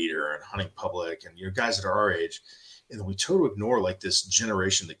the Meat Eater and Hunting Public and guys that are our age, and then we totally ignore like this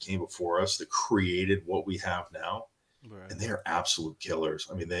generation that came before us that created what we have now. Right. And they are absolute killers.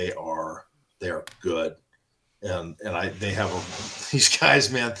 I mean, they are good. And they have these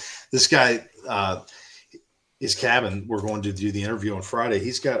guys, man. This guy, his cabin, we're going to do the interview on Friday.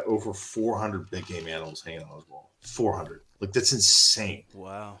 He's got over 400 big game animals hanging on his wall. 400. Like, that's insane.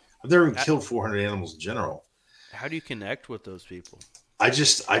 Wow. I've never even killed 400 animals in general. How do you connect with those people? I'm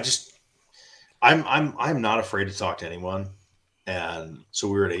not afraid to talk to anyone. And so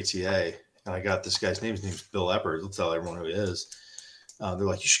we were at ATA, and I got this guy's name. His name's Bill Eppers. I'll tell everyone who he is. they're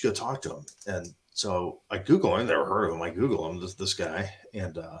like, you should go talk to him. And so I Google him. I never heard of him. I Google him, this guy.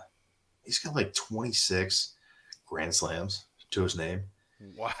 And he's got like 26 Grand Slams to his name.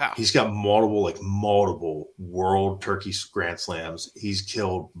 Wow. He's got multiple world turkey Grand Slams. He's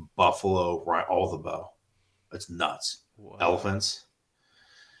killed buffalo, right, all the bow. It's nuts. Wow. Elephants.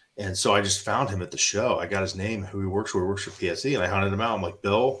 And so I just found him at the show. I got his name, who he works for. He works for PSE. And I hunted him out. I'm like,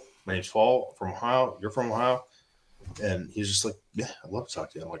 Bill, my name's Paul from Ohio. You're from Ohio? And he's just like, yeah, I'd love to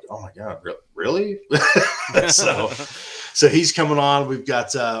talk to you. I'm like, oh my God, really? So he's coming on. We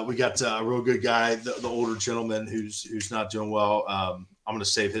got a real good guy, the older gentleman who's not doing well. I'm going to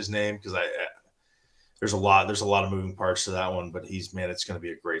save his name because there's a lot of moving parts to that one, but it's going to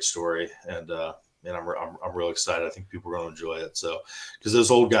be a great story. And I'm real excited. I think people are going to enjoy it. So, because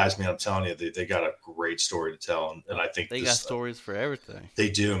those old guys, man, I'm telling you, they got a great story to tell. And I think they got stories for everything. They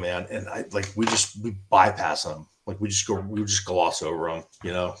do, man. And we bypass them. Like we just gloss over them,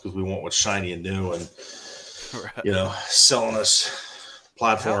 because we want what's shiny and new and, right. Selling us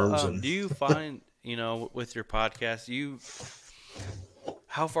platforms. Do you find, with your podcast,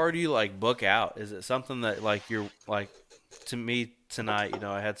 how far do you book out? Is it something that you're to me tonight,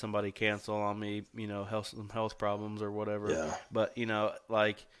 I had somebody cancel on me, some health problems or whatever. Yeah. But,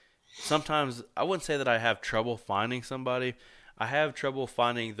 sometimes I wouldn't say that I have trouble finding somebody. I have trouble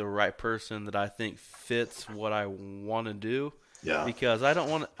finding the right person that I think fits what I want to do. Yeah. Because I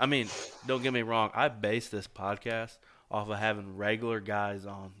don't want to, don't get me wrong. I base this podcast off of having regular guys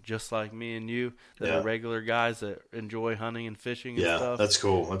on, just like me and you, that are regular guys that enjoy hunting and fishing and stuff. Yeah, that's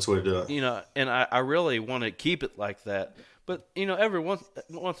cool. That's the way to do it. And I really want to keep it like that. But, every once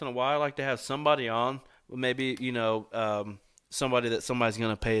in a while, I like to have somebody on, maybe, somebody that somebody's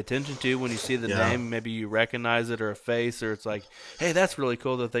going to pay attention to when you see the name. Maybe you recognize it or a face, or it's like, hey, that's really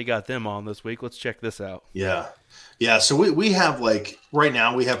cool that they got them on this week. Let's check this out. Yeah. Yeah. So we have right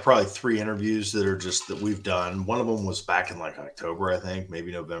now we have probably 3 interviews that we've done. One of them was back in October, I think,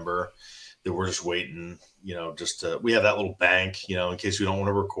 maybe November, that we're just waiting, we have that little bank, in case we don't want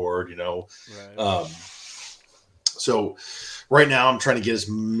to record, Right. So right now I'm trying to get as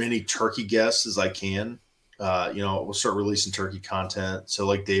many turkey guests as I can. We'll start releasing turkey content.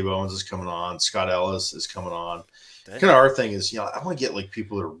 So Dave Owens is coming on, Scott Ellis is coming on. Kind of our thing is, I want to get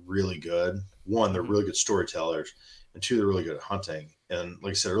people that are really good. One, they're really good storytellers, and 2, they're really good at hunting. And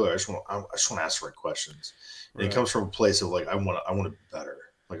like I said earlier, I just want to ask the right questions. And It comes from a place of I want to be better.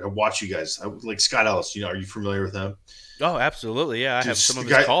 I watch you guys, Scott Ellis. Are you familiar with him? Oh, absolutely. Yeah, I have some of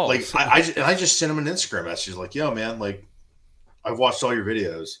his calls. I just sent him an Instagram message yo, man, I've watched all your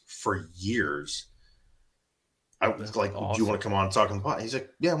videos for years. I was like, awesome. Do you want to come on and talk on the pod? He's like,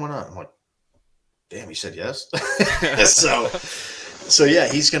 yeah, why not? I'm like, damn, he said yes. So yeah,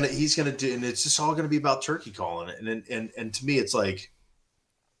 he's gonna do, and it's just all gonna be about turkey calling. And to me, it's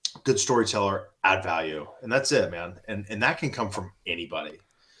good storyteller, add value, and that's it, man. And that can come from anybody.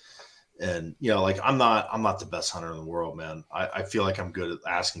 And I'm not the best hunter in the world, man. I feel like I'm good at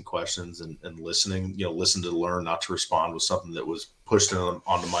asking questions and listening. Listen to learn, not to respond with something that was pushed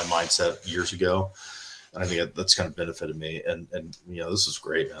onto my mindset years ago. I think that's kind of benefited me, and this is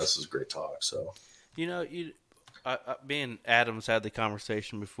great, man. This is a great talk. So, me and Adam's had the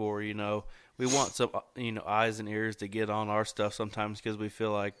conversation before. We want some, eyes and ears to get on our stuff sometimes because we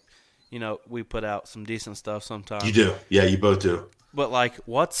feel like, we put out some decent stuff sometimes. You do, yeah, you both do. But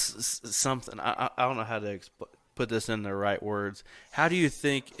what's something? I don't know how to put this in the right words. How do you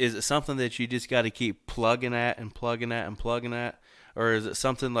think? Is it something that you just got to keep plugging at and plugging at and plugging at? Or is it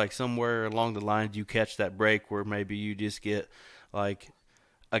something somewhere along the lines you catch that break where maybe you just get a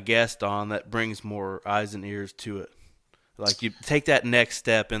guest on that brings more eyes and ears to it? You take that next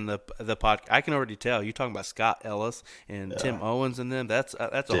step in the podcast. I can already tell you're talking about Scott Ellis and Tim Owens and them. That's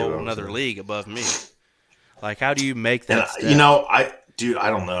a whole another league above me. How do you make that step? I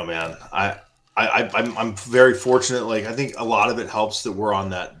don't know, man. I'm very fortunate. I think a lot of it helps that we're on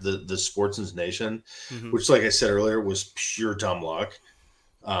the Sportsman's Nation, which, like I said earlier, was pure dumb luck.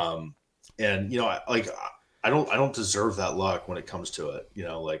 And I don't deserve that luck when it comes to it.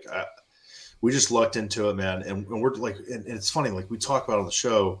 We just lucked into it, man. And we're and it's funny, we talk about on the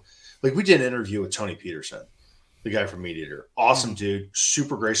show, we did an interview with Tony Peterson, the guy from Meat Eater. Awesome dude,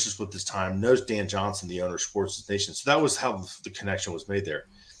 super gracious with his time, knows Dan Johnson, the owner of Sportsman's Nation. So that was how the connection was made there.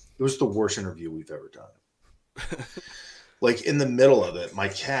 It was the worst interview we've ever done. In the middle of it, my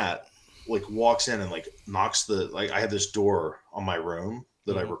cat walks in and knocks I have this door on my room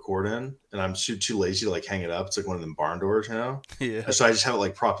that I record in, and I'm too lazy to hang it up. It's one of them barn doors, Yeah. So I just have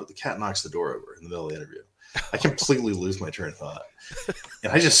it propped up. The cat knocks the door over in the middle of the interview. I completely lose my train of thought,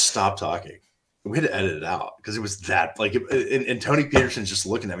 and I just stop talking. We had to edit it out because it was that like, and Tony Peterson's just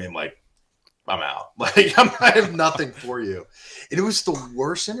looking at me. I'm like, I'm out. Like I have nothing for you. And it was the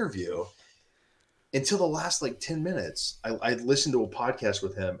worst interview until the last like 10 minutes. I listened to a podcast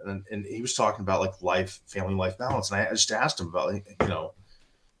with him and he was talking about like family life balance. And I just asked him about, you know,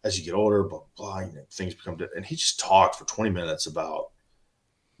 as you get older, blah, blah, you know, things become different. And he just talked for 20 minutes about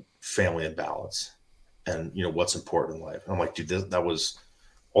family and balance and, you know, what's important in life. And I'm like, dude, that was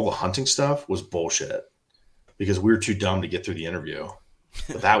all the hunting stuff was bullshit because we were too dumb to get through the interview.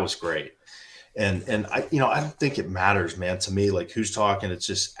 But that was great. And I, you know, I don't think it matters, man, to me, like who's talking. It's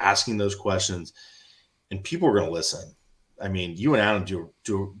just asking those questions and people are going to listen. I mean, you and Adam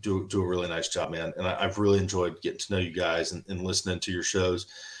do a really nice job, man. And I've really enjoyed getting to know you guys and listening to your shows.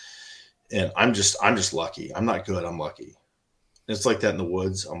 And I'm just lucky. I'm not good. I'm lucky. And it's like that in the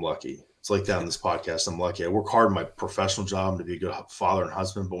woods. I'm lucky. It's like that in this podcast. I'm lucky. I work hard in my professional job to be a good father and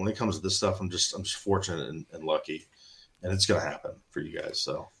husband. But when it comes to this stuff, I'm just fortunate and lucky. And it's going to happen for you guys.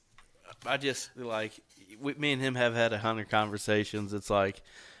 So I just like me and him have had 100 conversations. It's like,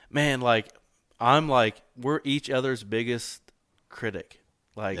 man, like I'm like we're each other's biggest critic.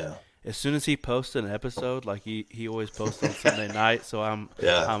 Like as soon as he posts an episode, like he always posts on Sunday night, so I'm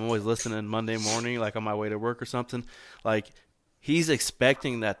always listening Monday morning, like on my way to work or something. Like he's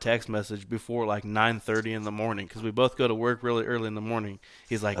expecting that text message before like 9:30 in the morning because we both go to work really early in the morning.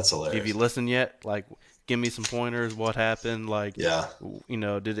 He's like, "Have you listened yet? Like, give me some pointers. What happened? Like, you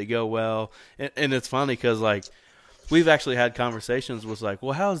know, did it go well?" And it's funny because like we've actually had conversations with like,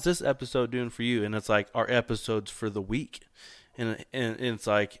 "Well, how's this episode doing for you?" And it's like our episodes for the week, and it's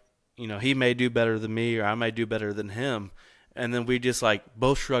like, you know, he may do better than me or I may do better than him. And then we just like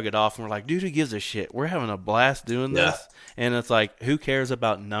both shrug it off and we're like, dude, who gives a shit? We're having a blast doing this. And it's like, who cares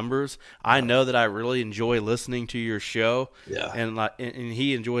about numbers? I know that I really enjoy listening to your show. And like, and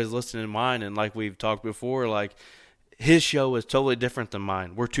he enjoys listening to mine. And like we've talked before, like his show is totally different than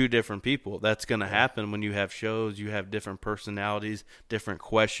mine. We're two different people. That's going to happen when you have shows. You have different personalities, different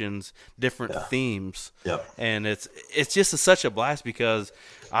questions, different themes. And it's just such a blast because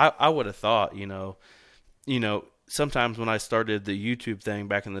I would have thought, you know, sometimes when I started the YouTube thing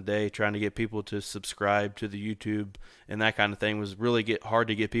back in the day, trying to get people to subscribe to the YouTube and that kind of thing was really hard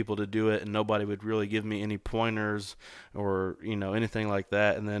to get people to do it, and nobody would really give me any pointers or, you know, anything like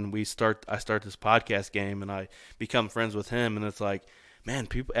that. And then I start this podcast game and I become friends with him, and it's like, man,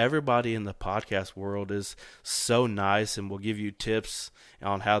 everybody in the podcast world is so nice and will give you tips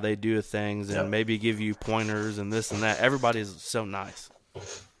on how they do things and maybe give you pointers and this and that. Everybody is so nice.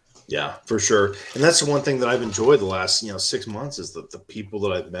 Yeah, for sure. And that's the one thing that I've enjoyed the last, 6 months is the people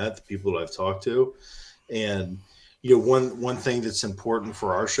that I've met, the people that I've talked to. And, one thing that's important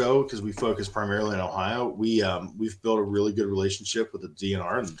for our show, because we focus primarily in Ohio, we've built a really good relationship with the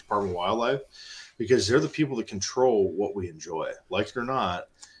DNR and the Department of Wildlife, because they're the people that control what we enjoy, like it or not,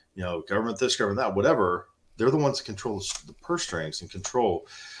 government this, government that, whatever. They're the ones that control the purse strings and control.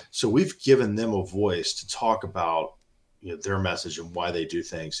 So we've given them a voice to talk about their message and why they do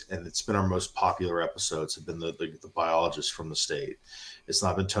things. And it's been our most popular episodes have been the biologists from the state. It's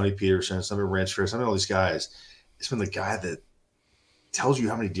not been Tony Peterson. It's not been Ranch Ferris. It's not been all these guys. It's been the guy that tells you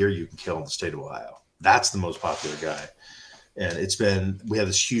how many deer you can kill in the state of Ohio. That's the most popular guy. And we have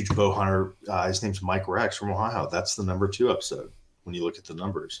this huge bow hunter. His name's Mike Rex from Ohio. That's the number 2 episode when you look at the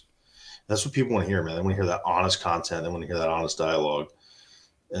numbers. That's what people want to hear, man. They want to hear that honest content. They want to hear that honest dialogue.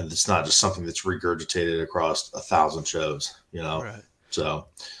 And it's not just something that's regurgitated across 1,000 shows, Right. So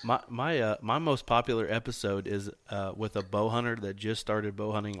my most popular episode is with a bow hunter that just started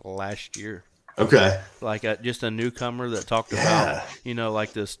bow hunting last year. Okay. Like just a newcomer that talked about,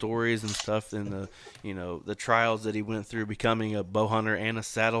 like the stories and stuff and the trials that he went through becoming a bow hunter and a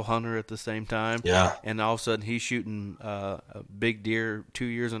saddle hunter at the same time. Yeah. And all of a sudden he's shooting a big deer 2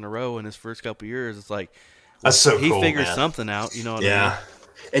 years in a row in his first couple of years. It's like, that's so he cool, figured man. something out, what I mean?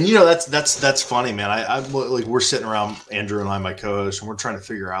 And that's funny, man. I'm like, we're sitting around, Andrew and I, my co-host, and we're trying to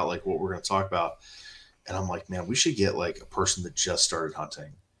figure out like what we're going to talk about. And I'm like, man, we should get like a person that just started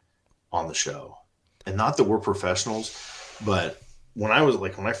hunting on the show. And not that we're professionals, but when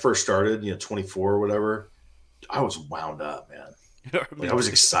I first started, 24 or whatever, I was wound up, man. Like, I was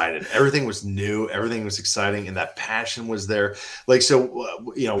excited. Everything was new. Everything was exciting. And that passion was there. Like, so,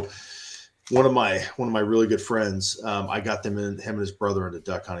 one of my really good friends, I got him and his brother into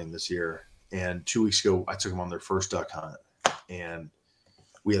duck hunting this year. And 2 weeks ago, I took them on their first duck hunt. And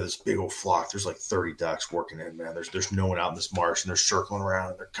we had this big old flock. There's like 30 ducks working in, man. There's no one out in this marsh, and they're circling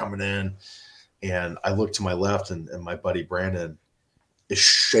around and they're coming in. And I look to my left and my buddy Brandon, is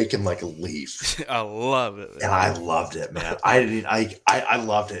shaking like a leaf. I love it, man. And I loved it, man. I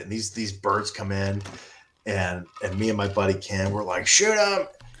loved it. And these birds come in, and me and my buddy Ken were like, shoot them.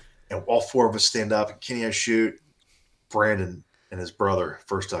 And all four of us stand up, and Kenny, I shoot. Brandon and his brother,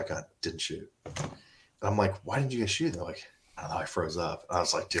 first duck I didn't shoot. And I'm like, why didn't you guys shoot? They're like, I don't know, I froze up. And I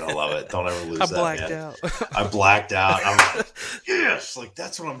was like, dude, I love it. Don't ever lose that, blacked man. out. I blacked out. I'm like, yes, like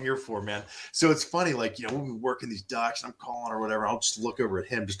that's what I'm here for, man. So it's funny, like, you know, when we working these ducks, I'm calling or whatever, I'll just look over at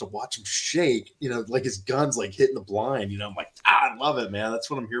him just to watch him shake, you know, like his gun's like hitting the blind, you know. I'm like, I love it, man. That's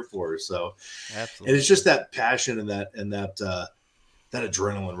what I'm here for. So absolutely. And it's just that passion and that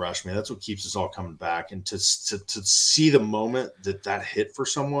adrenaline rush, man. That's what keeps us all coming back. And to see the moment that hit for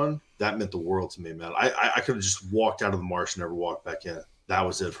someone, that meant the world to me, man. I could have just walked out of the marsh and never walked back in. That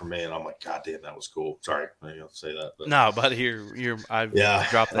was it for me. And I'm like, God damn, that was cool. Sorry, I didn't say that. But. No, but I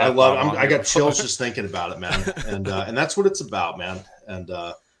dropped that. I got chills just thinking about it, man. And that's what it's about, man. And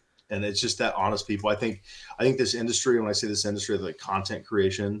it's just that honest people. I think this industry, when I say this industry, the content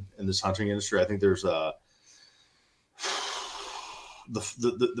creation in this hunting industry, I think there's the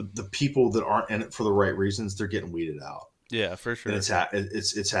people that aren't in it for the right reasons, they're getting weeded out. Yeah, for sure. And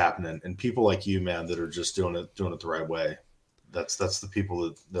it's happening. And people like you, man, that are just doing it the right way. That's the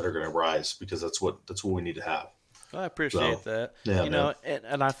people that are going to rise, because that's what we need to have. I appreciate that. Yeah, you know,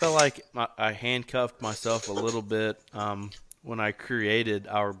 and I felt like I handcuffed myself a little bit when I created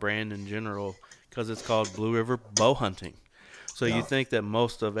our brand in general, because it's called Blue River Bow Hunting. So you think that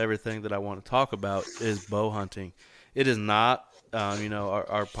most of everything that I want to talk about is bow hunting. It is not. You know,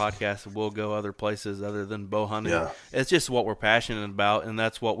 our podcast will go other places other than bow hunting. Yeah. It's just what we're passionate about, and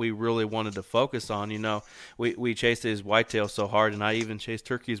that's what we really wanted to focus on. You know, we chased these whitetails so hard, and I even chased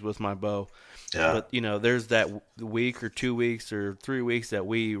turkeys with my bow. Yeah. But, you know, there's that week or 2 weeks or 3 weeks that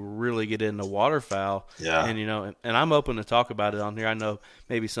we really get into waterfowl. Yeah. And, you know, and I'm open to talk about it on here. I know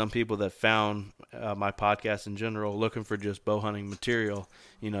maybe some people that found my podcast in general looking for just bow hunting material,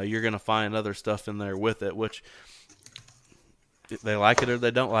 you know, you're going to find other stuff in there with it, which – they like it or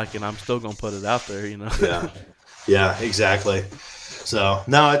they don't like it, I'm still gonna put it out there, you know. Yeah, exactly. So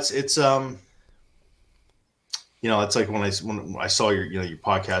no, it's you know, it's like when I saw your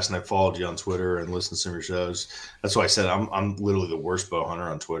podcast and I followed you on Twitter and listened to some of your shows. That's why I said I'm literally the worst bow hunter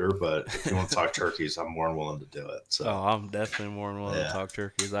on Twitter, but if you want to talk turkeys, I'm more than willing to do it. So I'm definitely more than willing to talk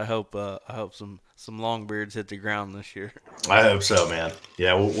turkeys. I hope some longbeards hit the ground this year. I hope so, man.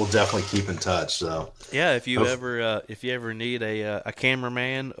 Yeah, we'll definitely keep in touch. So yeah, if you ever need a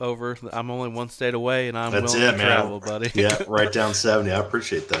cameraman over, I'm only one state away, and I'm willing to travel, buddy. Yeah, right down 70. I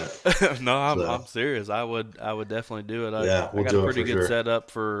appreciate that. No, I'm serious. I would definitely do it. I got a pretty good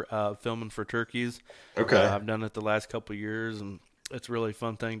setup for filming for turkeys. Okay, I've done it the last couple of years, and it's a really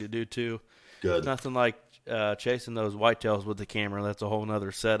fun thing to do too. Good. It's nothing like chasing those whitetails with the camera. That's a whole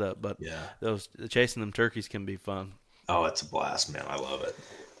nother setup. But chasing them turkeys can be fun. Oh, it's a blast, man. I love it.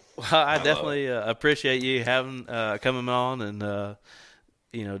 Well, I definitely appreciate you having coming on and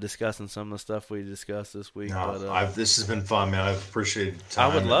discussing some of the stuff we discussed this week. No, but this has been fun, man. I've appreciated the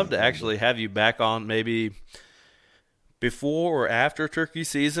time. I would love to actually have you back on maybe before or after turkey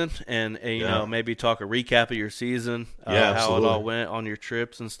season, and you know, maybe talk a recap of your season, how it all went on your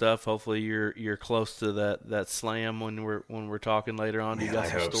trips and stuff. Hopefully you're close to that slam when we're talking later on. Man, you got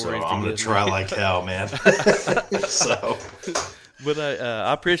some stories. So. I'm gonna try like hell, man. So. But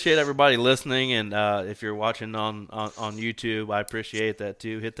I appreciate everybody listening, and if you're watching on YouTube, I appreciate that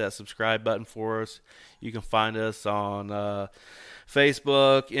too. Hit that subscribe button for us. You can find us on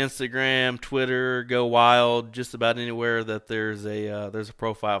Facebook, Instagram, Twitter, Go Wild, just about anywhere that there's a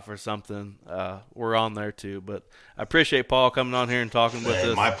profile for something. We're on there too. But I appreciate Paul coming on here and talking with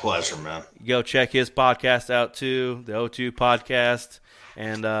us. My pleasure, man. Go check his podcast out too, the O2 podcast.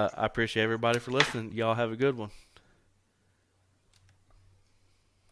 And I appreciate everybody for listening. Y'all have a good one.